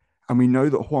 And we know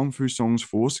that Huang Fusong's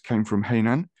force came from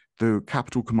Hainan, the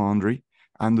capital commandery,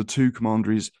 and the 2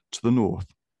 commanderies to the north.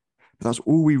 But that's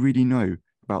all we really know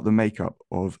about the makeup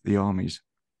of the armies.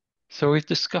 So we've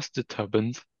discussed the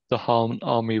Turbans, the Han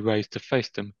army raised to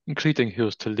face them, including who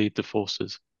was to lead the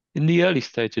forces. In the early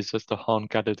stages as the Han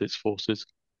gathered its forces,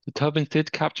 the Turbans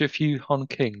did capture a few Han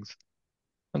kings,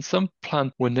 and some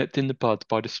plans were nipped in the bud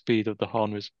by the speed of the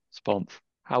Han response.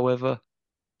 However,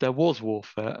 there was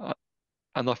warfare,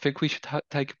 and I think we should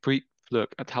take a brief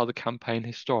look at how the campaign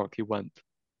historically went.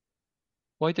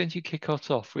 Why don't you kick us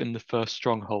off in the first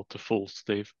stronghold to fall,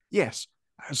 Steve? Yes,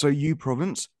 so Yu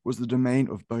province was the domain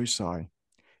of Bo Sai,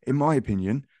 in my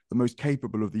opinion, the most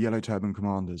capable of the Yellow Turban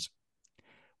commanders.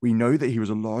 We know that he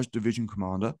was a large division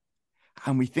commander,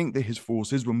 and we think that his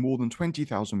forces were more than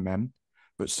 20,000 men,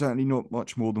 but certainly not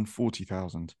much more than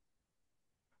 40,000.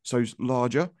 So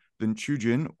larger than Chu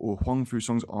Jin or Huang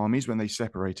Fusong's armies when they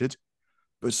separated,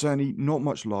 but certainly not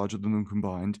much larger than them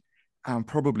combined, and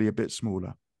probably a bit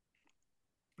smaller.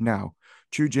 Now,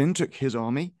 Chu Jin took his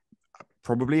army,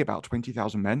 probably about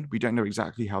 20,000 men. We don't know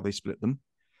exactly how they split them,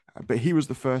 but he was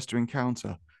the first to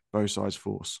encounter Bo Sai's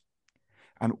force.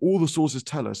 And all the sources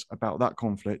tell us about that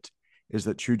conflict is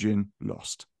that Chu Jin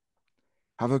lost.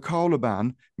 However, Karl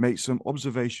Laban makes some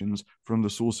observations from the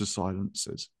sources'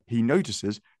 silences. He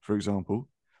notices, for example,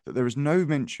 that there is no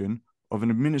mention of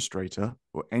an administrator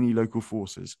or any local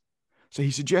forces. So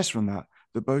he suggests from that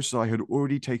Bo Sai had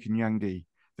already taken Yangdi,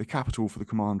 the capital for the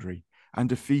commandery, and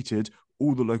defeated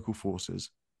all the local forces.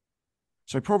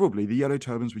 So probably the Yellow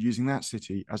Turbans were using that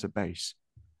city as a base.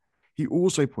 He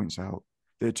also points out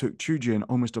that it took Chu Jin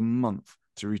almost a month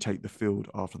to retake the field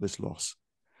after this loss.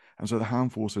 And so the Han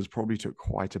forces probably took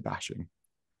quite a bashing.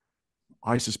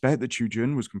 I suspect that Chu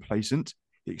Jin was complacent.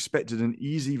 he expected an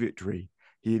easy victory.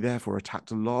 He therefore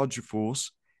attacked a larger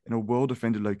force in a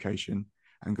well-defended location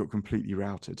and got completely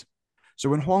routed. So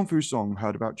when Huang Fusong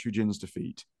heard about Chu Jin's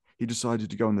defeat, he decided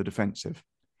to go on the defensive.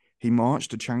 He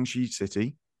marched to Changxi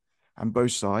City, and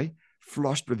Bosai,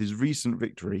 flushed with his recent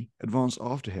victory, advanced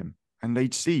after him and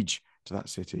laid siege to that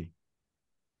city.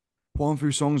 Huang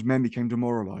Fusong's men became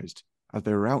demoralized as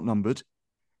they were outnumbered,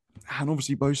 and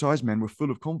obviously Bosai's men were full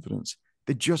of confidence.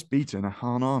 They'd just beaten a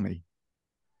Han army.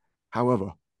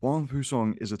 However, Huang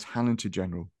Fusong is a talented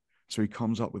general, so he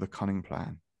comes up with a cunning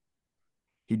plan.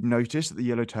 He'd noticed that the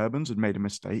Yellow Turbans had made a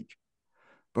mistake.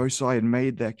 Bosai had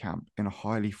made their camp in a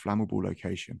highly flammable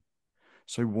location.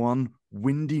 So one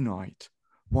windy night,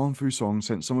 Huang Fusong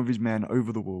sent some of his men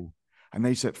over the wall, and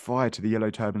they set fire to the Yellow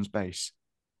Turbans' base.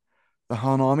 The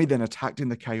Han army then attacked in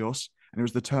the chaos, and it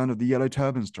was the turn of the Yellow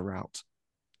Turbans to rout.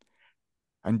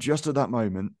 And just at that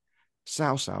moment,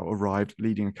 Cao Cao arrived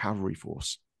leading a cavalry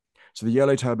force. So the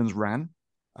Yellow Turbans ran,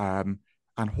 and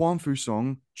Huang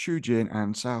Fusong, Chu Jin,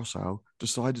 and Cao Cao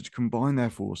decided to combine their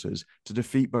forces to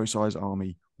defeat Bosai's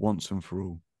army once and for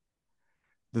all.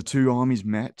 The two armies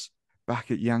met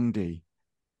back at Yangdi.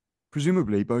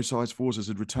 Presumably, Bosai's forces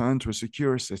had returned to a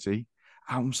secure city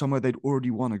and somewhere they'd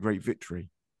already won a great victory.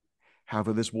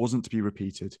 However, this wasn't to be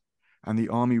repeated, and the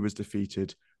army was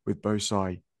defeated, with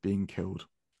Bosai being killed.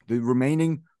 The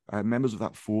remaining members of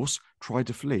that force tried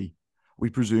to flee, we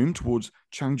presume towards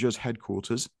Changjia's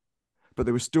headquarters, but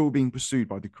they were still being pursued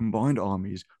by the combined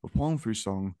armies of Huang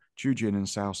Fusong, Chu Jin, and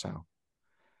Cao Cao.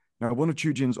 Now, one of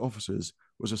Chu Jin's officers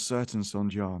was a certain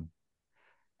Sun Jian,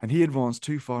 and he advanced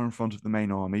too far in front of the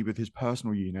main army with his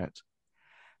personal unit,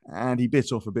 and he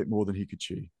bit off a bit more than he could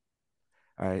chew.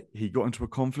 He got into a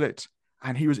conflict,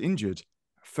 and he was injured,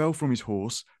 fell from his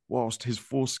horse whilst his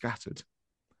force scattered.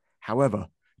 However,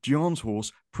 Jian's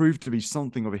horse proved to be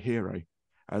something of a hero.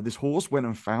 This horse went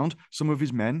and found some of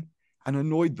his men and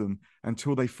annoyed them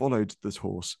until they followed this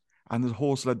horse, and the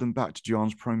horse led them back to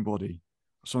Jian's prone body.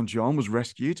 Sun Jian was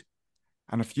rescued,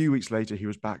 and a few weeks later, he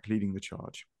was back leading the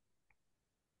charge.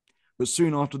 But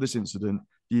soon after this incident,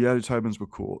 the Yellow Turbans were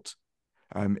caught.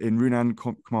 In Runan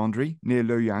Commandery, near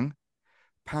Luoyang,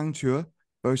 Pang Tua,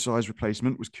 Bosai's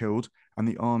replacement, was killed, and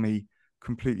the army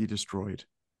completely destroyed.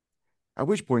 At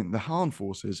which point, the Han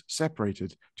forces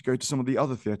separated to go to some of the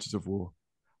other theatres of war.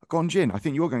 Gongjin, I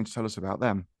think you're going to tell us about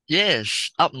them.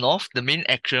 Yes, up north, the main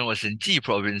action was in Ji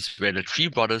province where the three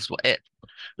brothers were at.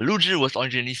 Lu Zhi was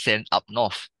originally sent up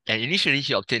north, and initially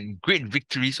he obtained great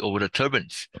victories over the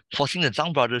Turbans, forcing the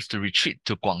Zhang brothers to retreat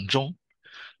to Guangzhong.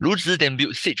 Lu Zhi then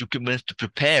built siege equipment to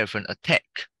prepare for an attack.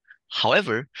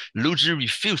 However, Lu Zhi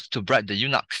refused to bribe the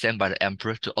eunuch sent by the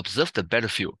emperor to observe the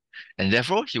battlefield, and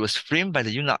therefore he was framed by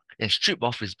the eunuch and stripped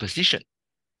of his position.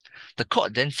 The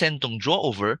court then sent Dong Zhuo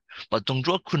over, but Dong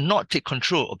Zhuo could not take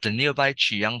control of the nearby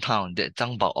Qiyang town that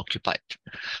Zhang Bao occupied.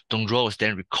 Dong Zhuo was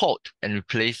then recalled and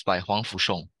replaced by Huang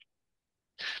Fusong.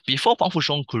 Before Huang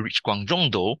Fusong could reach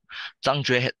Guangzhong though, Zhang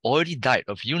Jue had already died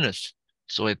of illness,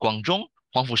 so at Guangzhong,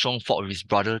 Huang Fusong fought with his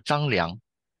brother Zhang Liang.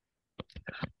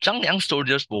 Zhang Liang's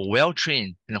soldiers were well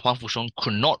trained and Huang Fusong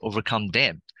could not overcome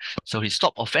them, so he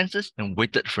stopped offenses and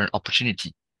waited for an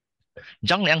opportunity.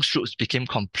 Zhang Liang's troops became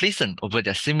complacent over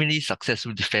their seemingly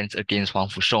successful defense against Huang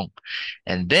Fusong,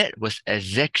 and that was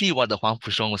exactly what the Huang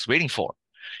Fusong was waiting for.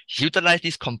 He utilized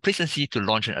this complacency to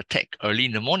launch an attack early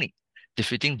in the morning,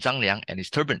 defeating Zhang Liang and his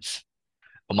Turbans.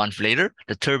 A month later,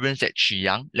 the Turbans at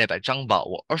Qiyang, led by Zhang Bao,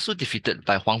 were also defeated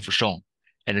by Huang Fusong,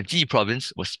 and the Ji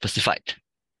province was pacified.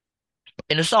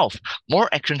 In the south, more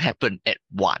action happened at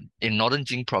Wan in northern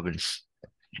Jing province.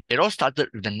 It all started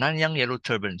with the Nanyang Yellow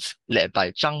Turbans, led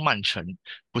by Zhang Manchen,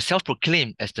 who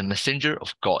self-proclaimed as the messenger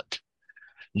of God.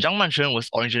 Zhang Manchen was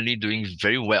originally doing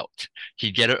very well. He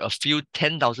gathered a few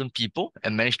 10,000 people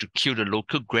and managed to kill the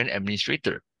local grand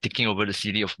administrator, taking over the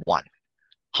city of Wan.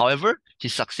 However,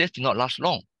 his success did not last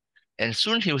long, and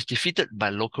soon he was defeated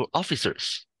by local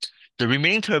officers. The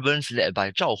remaining Turbans, led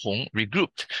by Zhao Hong,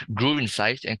 regrouped, grew in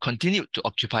size, and continued to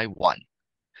occupy Wan.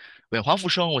 When Huang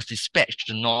Fusong was dispatched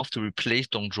to the north to replace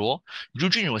Dong Zhuo, Zhu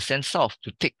Jun was sent south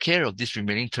to take care of these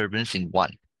remaining Turbans in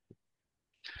Wan.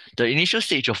 The initial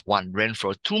siege of Wan ran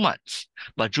for 2 months,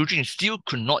 but Zhu Jun still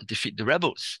could not defeat the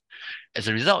rebels. As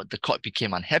a result, the court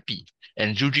became unhappy,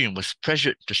 and Zhu Jun was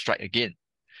pressured to strike again.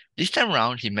 This time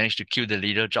around, he managed to kill the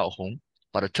leader Zhao Hong,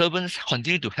 but the Turbans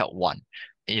continued to help Wan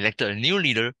and elected a new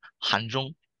leader, Han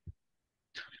Zhong.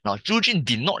 Now, Zhu Jun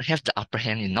did not have the upper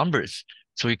hand in numbers,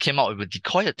 so he came out with a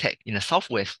decoy attack in the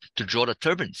southwest to draw the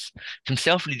Turbans.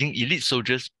 Himself leading elite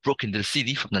soldiers broke into the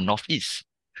city from the northeast.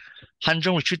 Han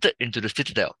Zhong retreated into the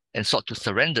citadel and sought to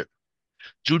surrender.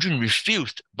 Zhu Jun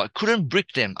refused but couldn't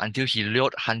break them until he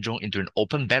lured Han Zhong into an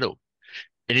open battle.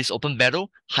 In this open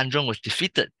battle, Han Zhong was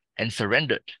defeated and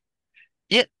surrendered.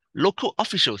 Yet, local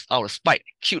officials out of spite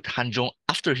killed Han Zhong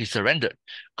after he surrendered,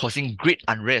 causing great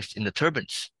unrest in the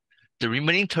Turbans. The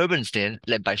remaining Turbans then,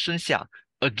 led by Sun Xia,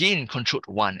 again controlled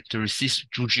Wan to resist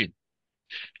Zhu Jun.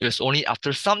 It was only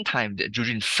after some time that Zhu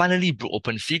Jun finally broke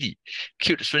open the city,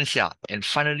 killed Sun Xia, and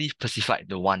finally pacified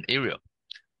the Wan area.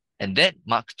 And that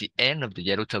marks the end of the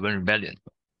Yellow Turban Rebellion.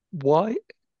 Why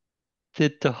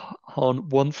did the Han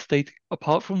once state,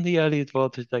 apart from the early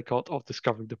advantage they got of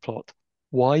discovering the plot,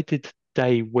 why did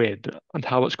they win, and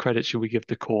how much credit should we give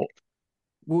the court?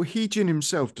 Well, He Jin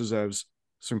himself deserves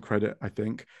some credit, I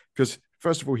think, because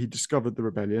first of all, he discovered the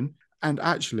rebellion. And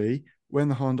actually, when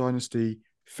the Han Dynasty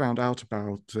found out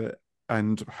about it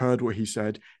and heard what he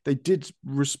said, they did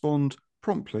respond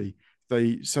promptly.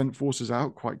 They sent forces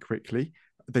out quite quickly.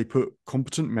 They put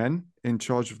competent men in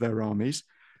charge of their armies.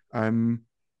 And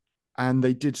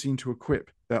they did seem to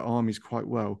equip their armies quite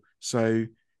well. So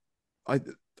I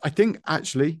think,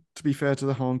 actually, to be fair to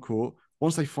the Han court,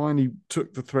 once they finally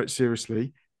took the threat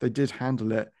seriously, they did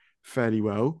handle it fairly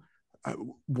well.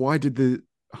 Why did the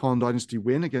Han Dynasty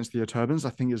win against the Turbans? I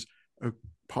think is a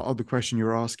part of the question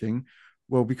you're asking.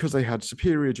 Well, because they had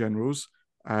superior generals,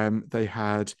 they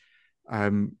had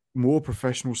more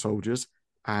professional soldiers,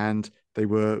 and they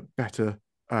were better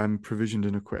provisioned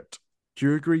and equipped. Do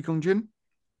you agree, Gongjin?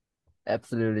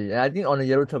 Absolutely. And I think on the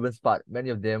Yellow Turbans part, many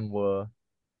of them were,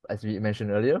 as we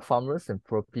mentioned earlier, farmers and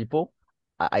poor people.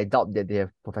 I doubt that they have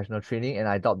professional training, and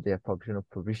I doubt they have professional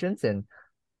provisions, and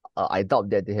I doubt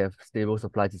that they have stable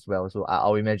supplies as well. So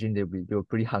I'll imagine they were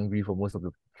pretty hungry for most of the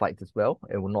fights as well,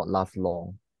 and will not last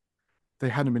long. They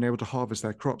hadn't been able to harvest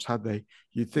their crops, had they?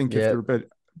 You'd think if Yeah, the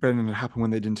rebellion had happened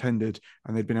when they'd intended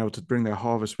and they'd been able to bring their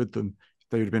harvest with them,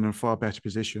 they would have been in a far better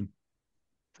position.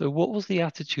 So what was the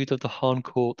attitude of the Han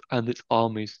court and its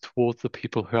armies towards the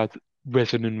people who had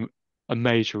risen in a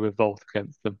major revolt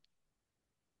against them?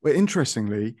 Well,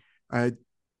 interestingly,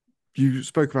 you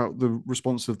spoke about the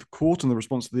response of the court and the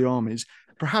response of the armies.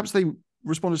 Perhaps they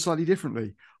responded slightly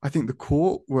differently. I think the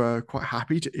court were quite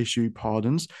happy to issue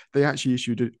pardons. They actually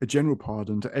issued a general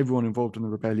pardon to everyone involved in the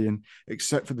rebellion,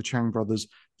 except for the Chang brothers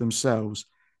themselves.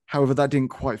 However, that didn't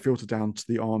quite filter down to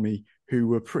the army, who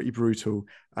were pretty brutal.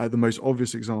 The most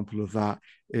obvious example of that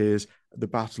is the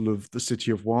Battle of the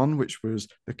City of Wan, which was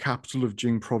the capital of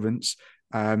Jing province,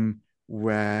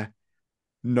 where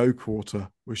no quarter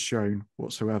was shown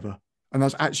whatsoever. And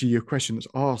that's actually a question that's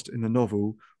asked in the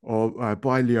novel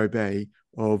by Liu Bei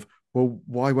of, well,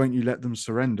 why won't you let them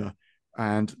surrender?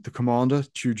 And the commander,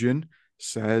 Chu Jin,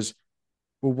 says,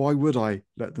 well, why would I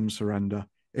let them surrender?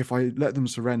 If I let them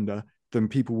surrender, then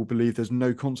people will believe there's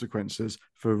no consequences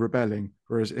for rebelling.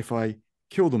 Whereas if I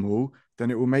kill them all,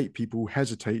 then it will make people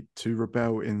hesitate to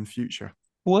rebel in the future.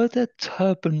 Were there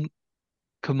Turban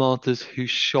commanders who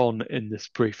shone in this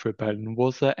brief rebellion?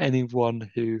 Was there anyone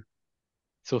who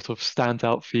sort of stand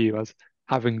out for you as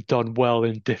having done well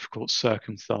in difficult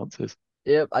circumstances?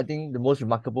 Yep, I think the most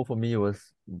remarkable for me was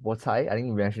Bo Cai. I think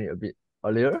we mentioned it a bit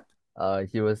earlier.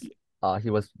 He was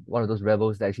one of those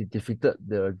rebels that actually defeated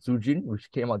the Zhu Jin,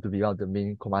 which came out to be one of the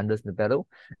main commanders in the battle.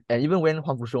 And even when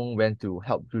Huang Fusheng went to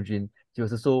help Zhu Jin, he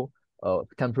was also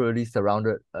temporarily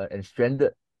surrounded and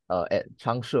stranded at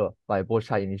Changshe by Bo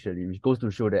Cai initially, which goes to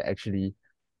show that actually,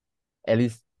 at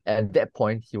least at that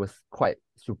point, he was quite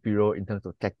superior in terms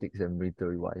of tactics and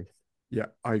military wise. Yeah,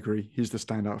 I agree. He's the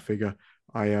standout figure.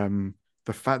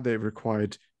 The fact that it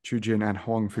required Chu Jin and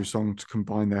Huang Fusong to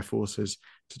combine their forces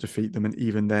to defeat them, and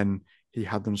even then he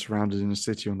had them surrounded in a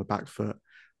city on the back foot.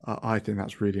 I think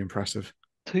that's really impressive.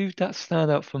 Two that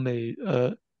stand out for me,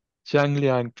 Zhang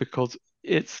Liang, because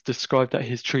it's described that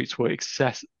his troops were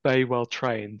very well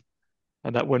trained,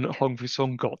 and that when Hong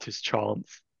Fusong got his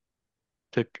chance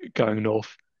to going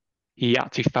north, he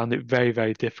actually found it very,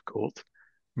 very difficult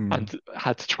and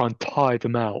had to try and tire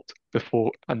them out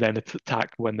before and then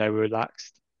attack when they were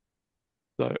relaxed.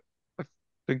 So I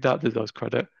think that deserves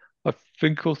credit. I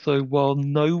think also, while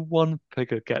no one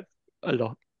figure gets a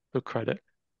lot of credit,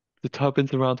 the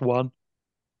Turbans around one,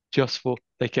 just for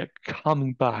they kept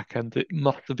coming back, and it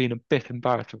must have been a bit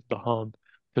embarrassing for the Han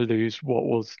to lose what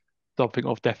was something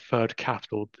of their third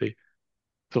capital, the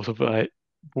sort of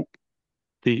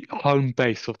the home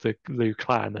base of the Liu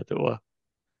clan, as it were.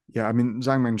 Yeah, I mean,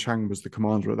 Zhang Menchang was the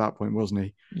commander at that point, wasn't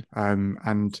he?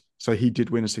 And so he did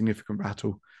win a significant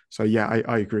battle. So yeah,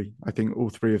 I agree. I think all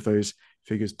three of those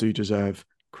figures do deserve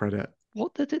credit.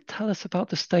 What did it tell us about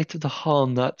the state of the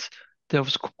Han, that there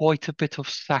was quite a bit of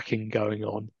sacking going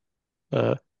on?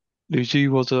 Liu Ji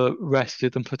was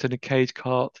arrested and put in a cage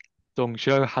cart. Dong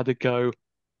Zhou had a go,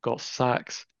 got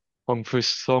sacked. Hong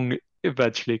Song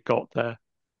eventually got there.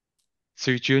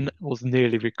 Su Jun was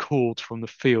nearly recalled from the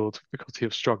field because he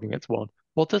was struggling against one.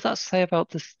 What does that say about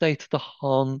the state of the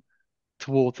Han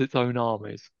towards its own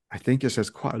armies? I think it says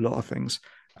quite a lot of things.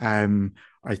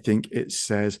 I think it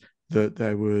says that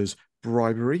there was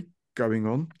bribery going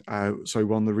on. So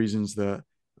one of the reasons that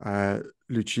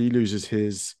Lu Qi loses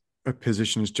his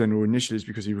position as general initially is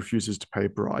because he refuses to pay a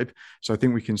bribe. So I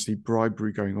think we can see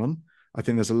bribery going on. I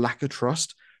think there's a lack of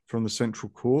trust from the central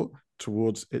court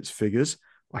towards its figures.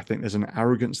 I think there's an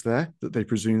arrogance there that they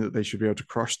presume that they should be able to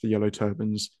crush the Yellow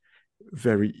Turbans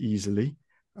very easily.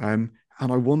 And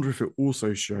I wonder if it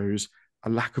also shows a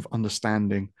lack of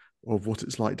understanding of what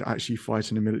it's like to actually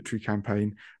fight in a military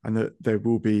campaign, and that there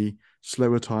will be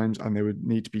slower times and there would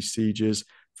need to be sieges,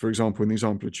 for example, in the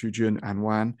example of Chujun and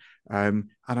Wan. And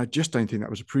I just don't think that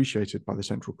was appreciated by the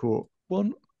Central Court.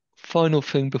 One final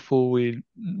thing before we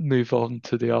move on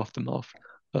to the aftermath.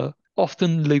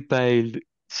 Often Liu Bei,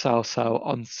 Cao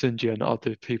Cao, and Sun Jian are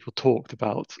the people talked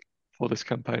about for this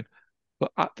campaign.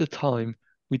 But at the time,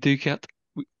 we do get,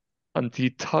 and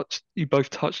you both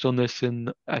touched on this in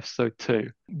episode 2.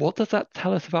 What does that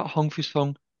tell us about Hong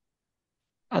Song,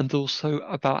 and also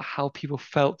about how people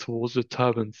felt towards the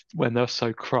Turbans when they're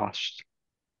so crushed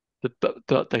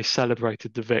that they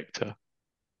celebrated the victor?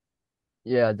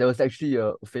 Yeah, there was actually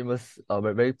a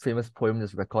very famous poem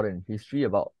that's recorded in history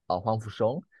about Huang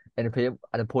Fushong, and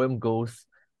the poem goes,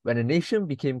 "When the nation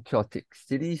became chaotic,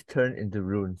 cities turned into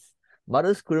ruins.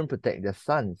 Mothers couldn't protect their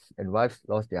sons, and wives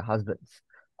lost their husbands.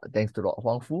 Thanks to Lord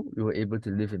Huang Fu, we were able to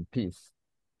live in peace."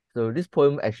 So this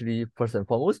poem actually, first and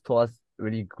foremost, told us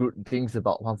really good things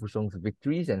about Huang Fushong's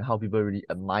victories and how people really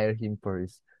admire him for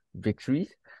his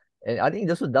victories. And I think it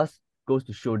also goes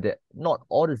to show that not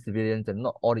all the civilians and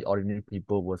not all the ordinary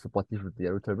people were supportive of the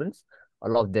Yellow Turbans. A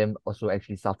lot of them also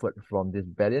actually suffered from this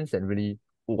rebellions and really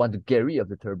want to get rid of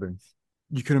the Turbans.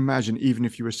 You can imagine, even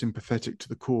if you were sympathetic to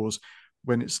the cause,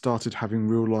 when it started having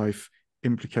real life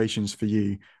implications for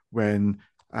you, when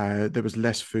there was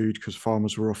less food because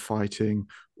farmers were off fighting,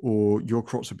 or your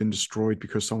crops had been destroyed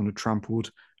because someone had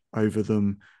trampled over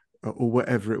them, or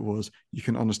whatever it was, you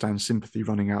can understand sympathy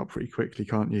running out pretty quickly,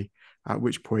 can't you? At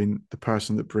which point, the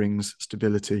person that brings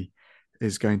stability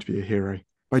is going to be a hero.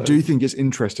 I do think it's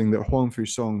interesting that Huang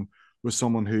Fusong was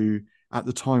someone who, at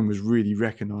the time, was really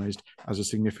recognized as a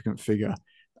significant figure,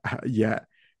 yet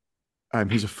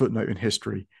he's a footnote in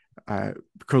history.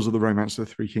 Because of the Romance of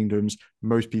the Three Kingdoms,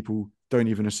 most people don't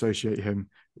even associate him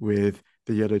with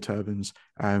the Yellow Turbans.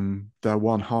 The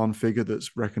one Han figure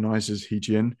that's recognized is He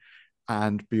Jin,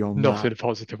 and beyond Not that, in a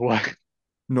positive way.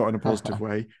 not in a positive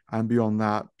way. And beyond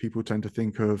that, people tend to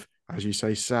think of, as you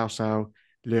say, Cao Cao,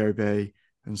 Liu Bei,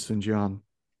 and Sun Jian,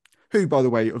 who, by the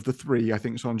way, of the three, I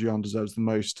think Sun Jian deserves the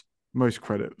most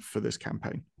credit for this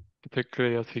campaign.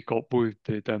 Particularly as he got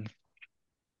wounded, and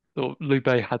Liu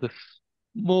Bei had a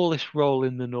smallish role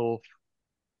in the north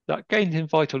that gained him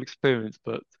vital experience,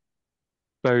 but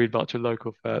very much a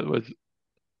local affair. Was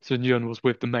Sun Yun was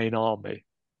with the main army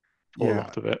for a Yeah,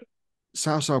 lot of it.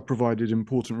 Cao Cao provided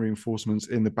important reinforcements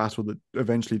in the battle that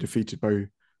eventually defeated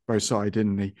both sides,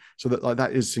 didn't he? So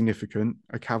that is significant,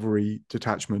 a cavalry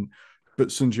detachment.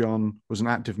 But Sun Jian was an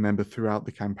active member throughout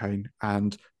the campaign,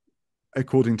 and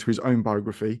according to his own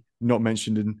biography, not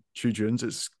mentioned in Chu Jun's,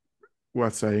 it's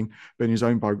worth saying, but in his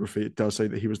own biography, it does say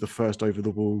that he was the first over the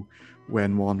wall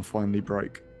when one finally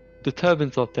broke. The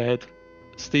Turbans are dead.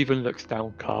 Stephen looks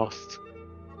downcast.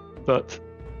 But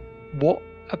what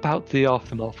about the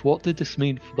aftermath? What did this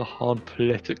mean for the Han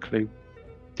politically?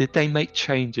 Did they make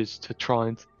changes to try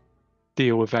and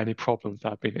deal with any problems that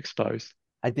have been exposed?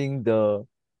 I think the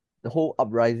whole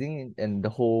uprising and the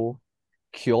whole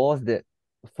chaos that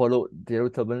followed the Yellow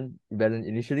Turban rebellion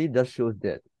initially does shows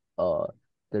that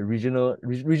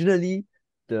regionally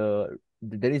there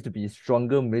needs to be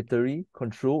stronger military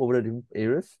control over the different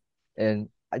areas, and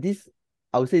I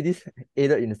would say this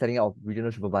aided in the setting up of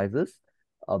regional supervisors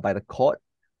by the court,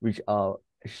 which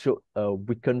showed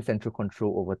weakened central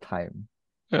control over time.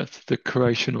 It's the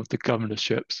creation of the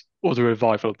governorships, or the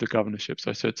revival of the governorships,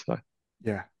 I should say.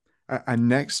 Yeah. And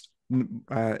next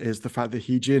is the fact that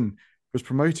He Jin was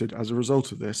promoted as a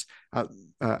result of this.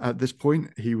 At this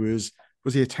point, he was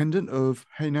he attendant of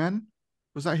Hainan?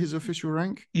 Was that his official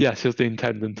rank? Yes, he was the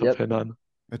intendant of Henan.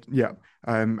 Yeah.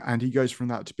 And he goes from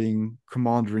that to being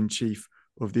commander-in-chief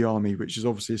of the army, which is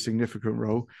obviously a significant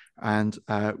role. And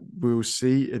we'll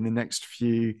see in the next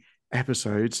few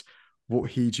episodes what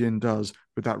He Jin does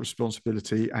with that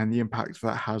responsibility and the impact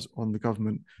that has on the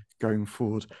government going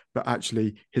forward. But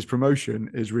actually, his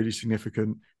promotion is really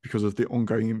significant because of the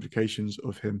ongoing implications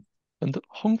of him. And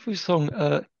Hong Fu-song,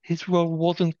 his role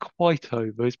wasn't quite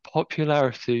over. His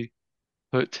popularity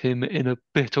put him in a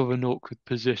bit of an awkward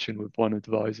position with one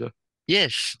advisor.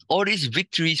 Yes, all these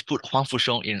victories put Huang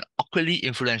Fusheng in an awkwardly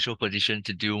influential position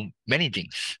to do many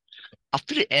things.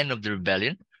 After the end of the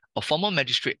rebellion, a former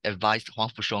magistrate advised Huang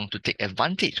Fusheng to take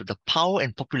advantage of the power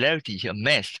and popularity he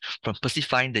amassed from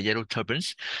pacifying the Yellow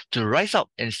Turbans to rise up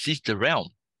and seize the realm.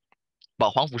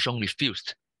 But Huang Fusheng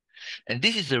refused. And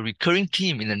this is a recurring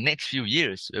theme in the next few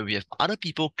years, where we have other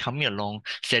people coming along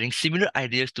selling similar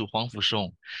ideas to Huang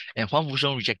Fusheng, and Huang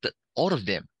Fusheng rejected all of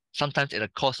them, sometimes at the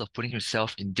cost of putting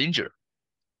himself in danger.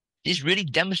 This really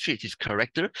demonstrates his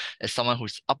character as someone who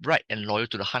is upright and loyal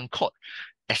to the Han court,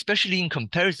 especially in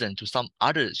comparison to some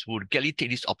others who would gladly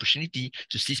take this opportunity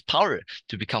to seize power,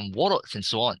 to become warlords and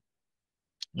so on.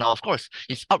 Now, of course,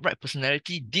 his upright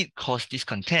personality did cause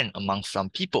discontent among some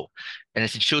people, and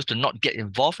as he chose to not get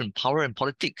involved in power and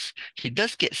politics, he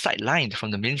does get sidelined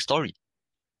from the main story.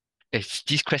 As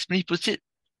Steve Questley puts it,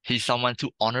 he's someone too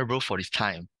honorable for his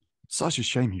time. Such a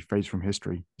shame he fades from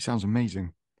history. He sounds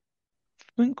amazing.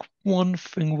 I think one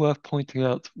thing worth pointing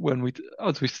out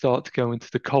as we start to go into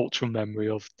the cultural memory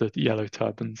of the Yellow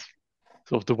Turbans,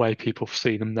 sort of the way people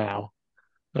see them now,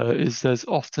 is there's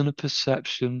often a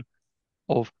perception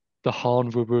of the Han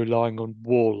were relying on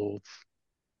warlords,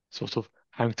 sort of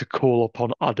having to call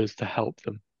upon others to help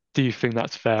them. Do you think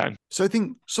that's fair? So I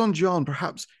think Sun Jian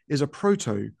perhaps is a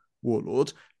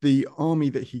proto-warlord. The army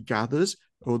that he gathers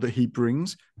or that he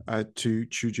brings to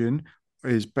Chujin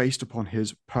is based upon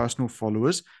his personal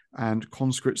followers and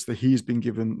conscripts that he's been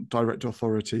given direct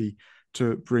authority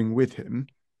to bring with him.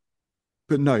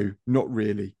 But no, not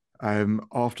really.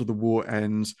 After the war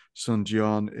ends, Sun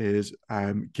Jian is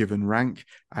given rank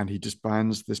and he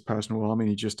disbands this personal army and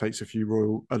he just takes a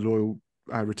few loyal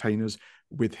retainers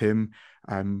with him.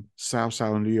 Cao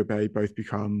Cao and Liu Bei both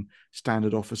become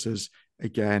standard officers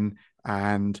again.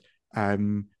 And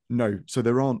no, so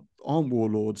there aren't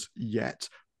warlords yet,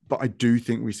 but I do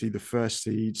think we see the first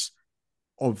seeds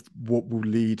of what will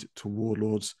lead to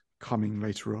warlords coming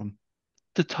later on.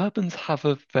 The Turbans have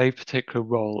a very particular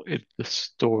role in the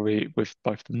story with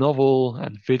both the novel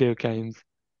and video games,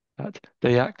 that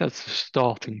they act as a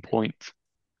starting point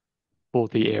for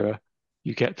the era.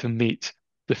 You get to meet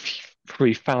the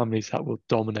three families that will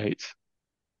dominate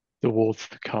the wars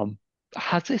to come.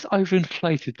 Has this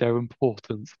overinflated their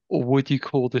importance, or would you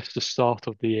call this the start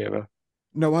of the era?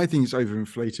 No, I think it's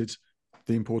overinflated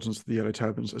the importance of the Yellow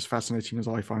Turbans, as fascinating as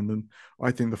I find them.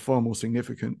 I think the far more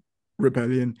significant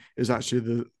rebellion is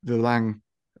actually the Liang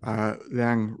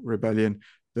rebellion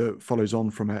that follows on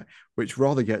from it, which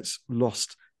rather gets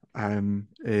lost in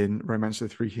Romance of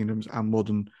the Three Kingdoms and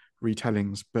modern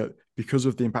retellings. But because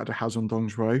of the impact it has on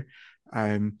Dongzhuo,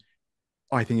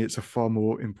 I think it's a far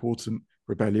more important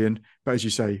rebellion. But as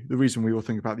you say, the reason we all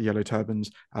think about the Yellow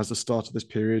Turbans as the start of this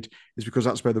period is because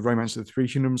that's where the Romance of the Three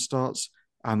Kingdoms starts,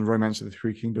 and the Romance of the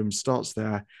Three Kingdoms starts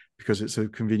there because it's a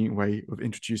convenient way of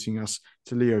introducing us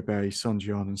to Liu Bei, Sun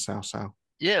Jian, and Cao Cao.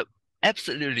 Yeah,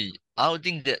 absolutely. I would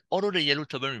think that although the Yellow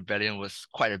Turban Rebellion was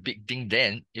quite a big thing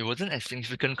then, it wasn't as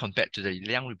significant compared to the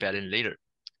Liang Rebellion later.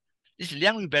 This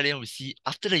Liang Rebellion we see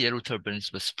after the Yellow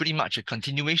Turbans was pretty much a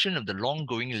continuation of the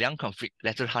long-going Liang conflict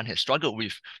latter Han had struggled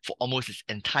with for almost its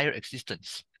entire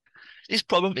existence. This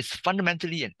problem is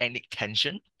fundamentally an ethnic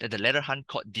tension that the latter Han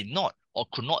court did not or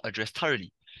could not address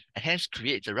thoroughly, and hence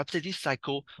creates a repetitive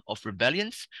cycle of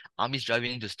rebellions, armies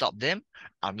driving in to stop them,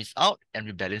 armies out, and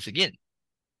rebellions again.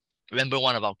 Remember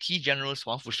one of our key generals,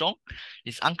 Huang Fusheng?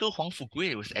 His uncle Huang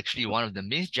Fugui was actually one of the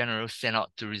main generals sent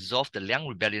out to resolve the Liang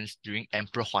rebellions during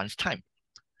Emperor Huan's time.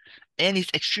 And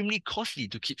it's extremely costly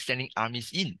to keep sending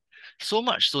armies in, so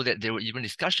much so that there were even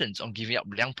discussions on giving up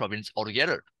Liang province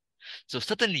altogether. So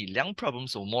certainly Liang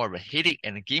problems were more of a headache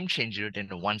and a game changer than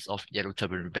the ones of Yellow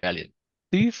Turban Rebellion.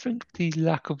 Do you think the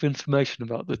lack of information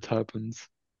about the Turbans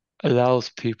allows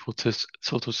people to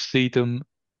sort of see them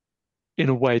in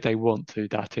a way they want to,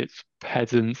 that it's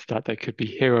peasants, that they could be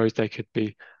heroes, they could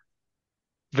be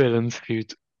villains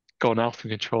who'd gone out of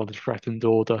control and threatened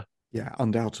order? Yeah,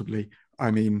 undoubtedly. I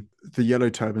mean, the Yellow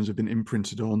Turbans have been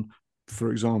imprinted on,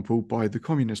 for example, by the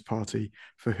Communist Party,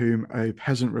 for whom a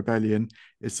peasant rebellion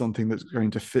is something that's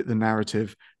going to fit the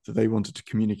narrative that they wanted to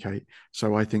communicate.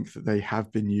 So I think that they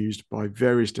have been used by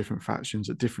various different factions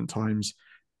at different times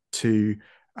to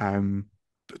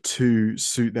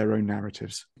suit their own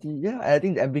narratives. Yeah, I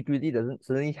think the ambiguity doesn't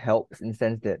certainly helps in the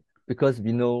sense that because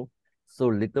we know so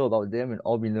little about them and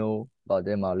all we know about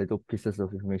them are little pieces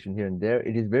of information here and there,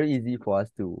 it is very easy for us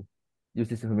to use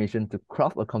this information to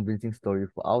craft a convincing story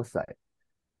for our side.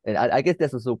 And I guess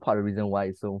that's also part of the reason why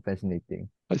it's so fascinating.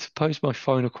 I suppose my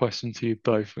final question to you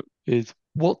both is,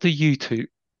 what do you two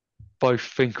both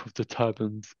think of the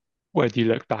turbans when you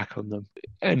look back on them?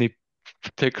 Any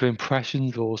particular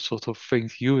impressions or sort of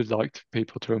things you would like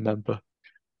people to remember?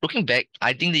 Looking back,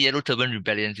 I think the Yellow Turban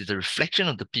Rebellion is a reflection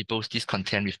of the people's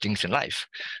discontent with things in life.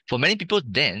 For many people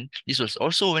then, this was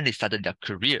also when they started their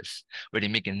careers, where they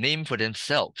make a name for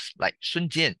themselves, like Sun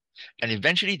Jian, and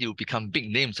eventually they will become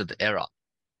big names of the era.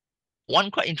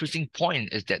 One quite interesting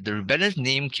point is that the rebellion's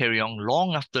name carried on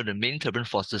long after the main turban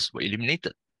forces were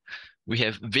eliminated. We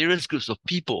have various groups of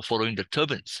people following the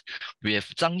turbans. We have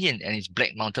Zhang Yan and his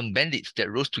Black Mountain Bandits that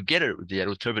rose together with the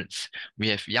Yellow Turbans. We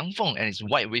have Yang Feng and his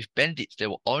White Wave Bandits that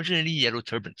were originally Yellow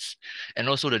Turbans. And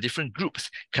also the different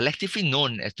groups, collectively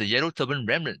known as the Yellow Turban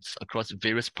Remnants across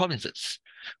various provinces.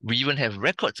 We even have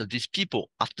records of these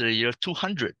people after the year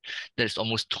 200. That is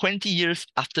almost 20 years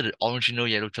after the original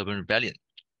Yellow Turban Rebellion.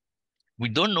 We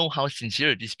don't know how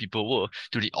sincere these people were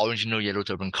to the original Yellow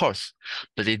Turban cause,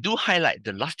 but they do highlight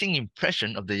the lasting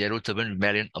impression of the Yellow Turban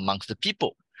Rebellion amongst the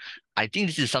people. I think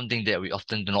this is something that we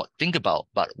often do not think about,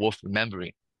 but worth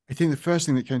remembering. I think the first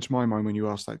thing that came to my mind when you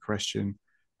asked that question,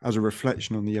 as a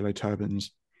reflection on the Yellow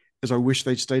Turbans, is I wish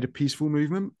they'd stayed a peaceful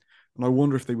movement. And I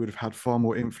wonder if they would have had far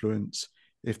more influence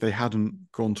if they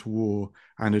hadn't gone to war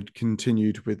and had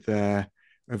continued with their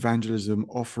evangelism,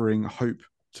 offering hope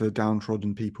to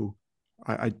downtrodden people.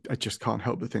 I just can't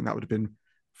help but think that would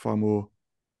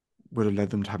have led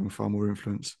them to having far more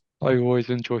influence. I always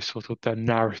enjoy sort of their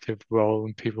narrative role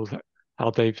and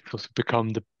how they've sort of become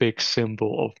the big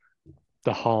symbol of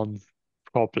the Han's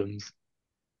problems.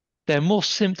 They're more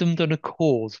symptom than a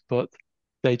cause, but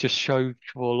they just show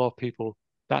for a lot of people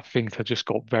that things have just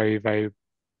got very, very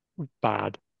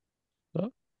bad.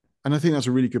 But And I think that's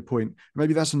a really good point.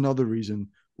 Maybe that's another reason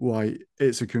why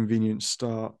it's a convenient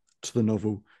start to the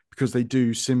novel, because they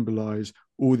do symbolize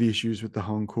all the issues with the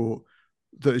Han court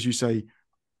that, as you say,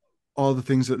 are the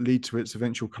things that lead to its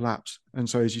eventual collapse. And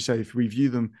so, as you say, if we view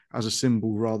them as a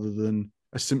symbol rather than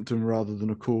a symptom rather than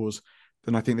a cause,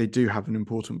 then I think they do have an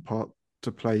important part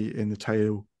to play in the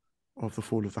tale of the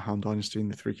fall of the Han Dynasty in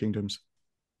the Three Kingdoms.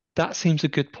 that seems a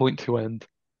good point to end.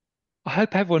 I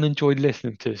hope everyone enjoyed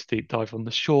listening to this deep dive on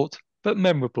the short but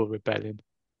memorable rebellion.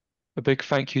 A big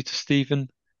thank you to Stephen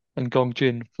and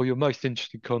Gongjin for your most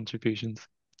interesting contributions.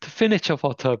 To finish off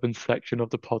our Turban section of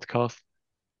the podcast,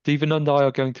 Stephen and I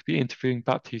are going to be interviewing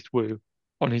Baptiste Wu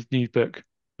on his new book,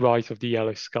 Rise of the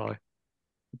Yellow Sky,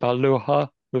 about Liu He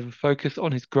with a focus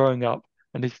on his growing up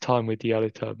and his time with the Yellow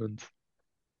Turbans.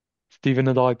 Stephen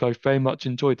and I both very much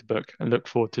enjoyed the book and look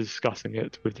forward to discussing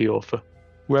it with the author.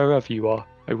 Wherever you are,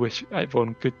 I wish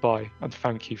everyone goodbye and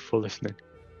thank you for listening.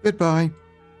 Goodbye.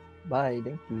 Bye,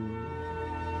 thank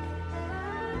you.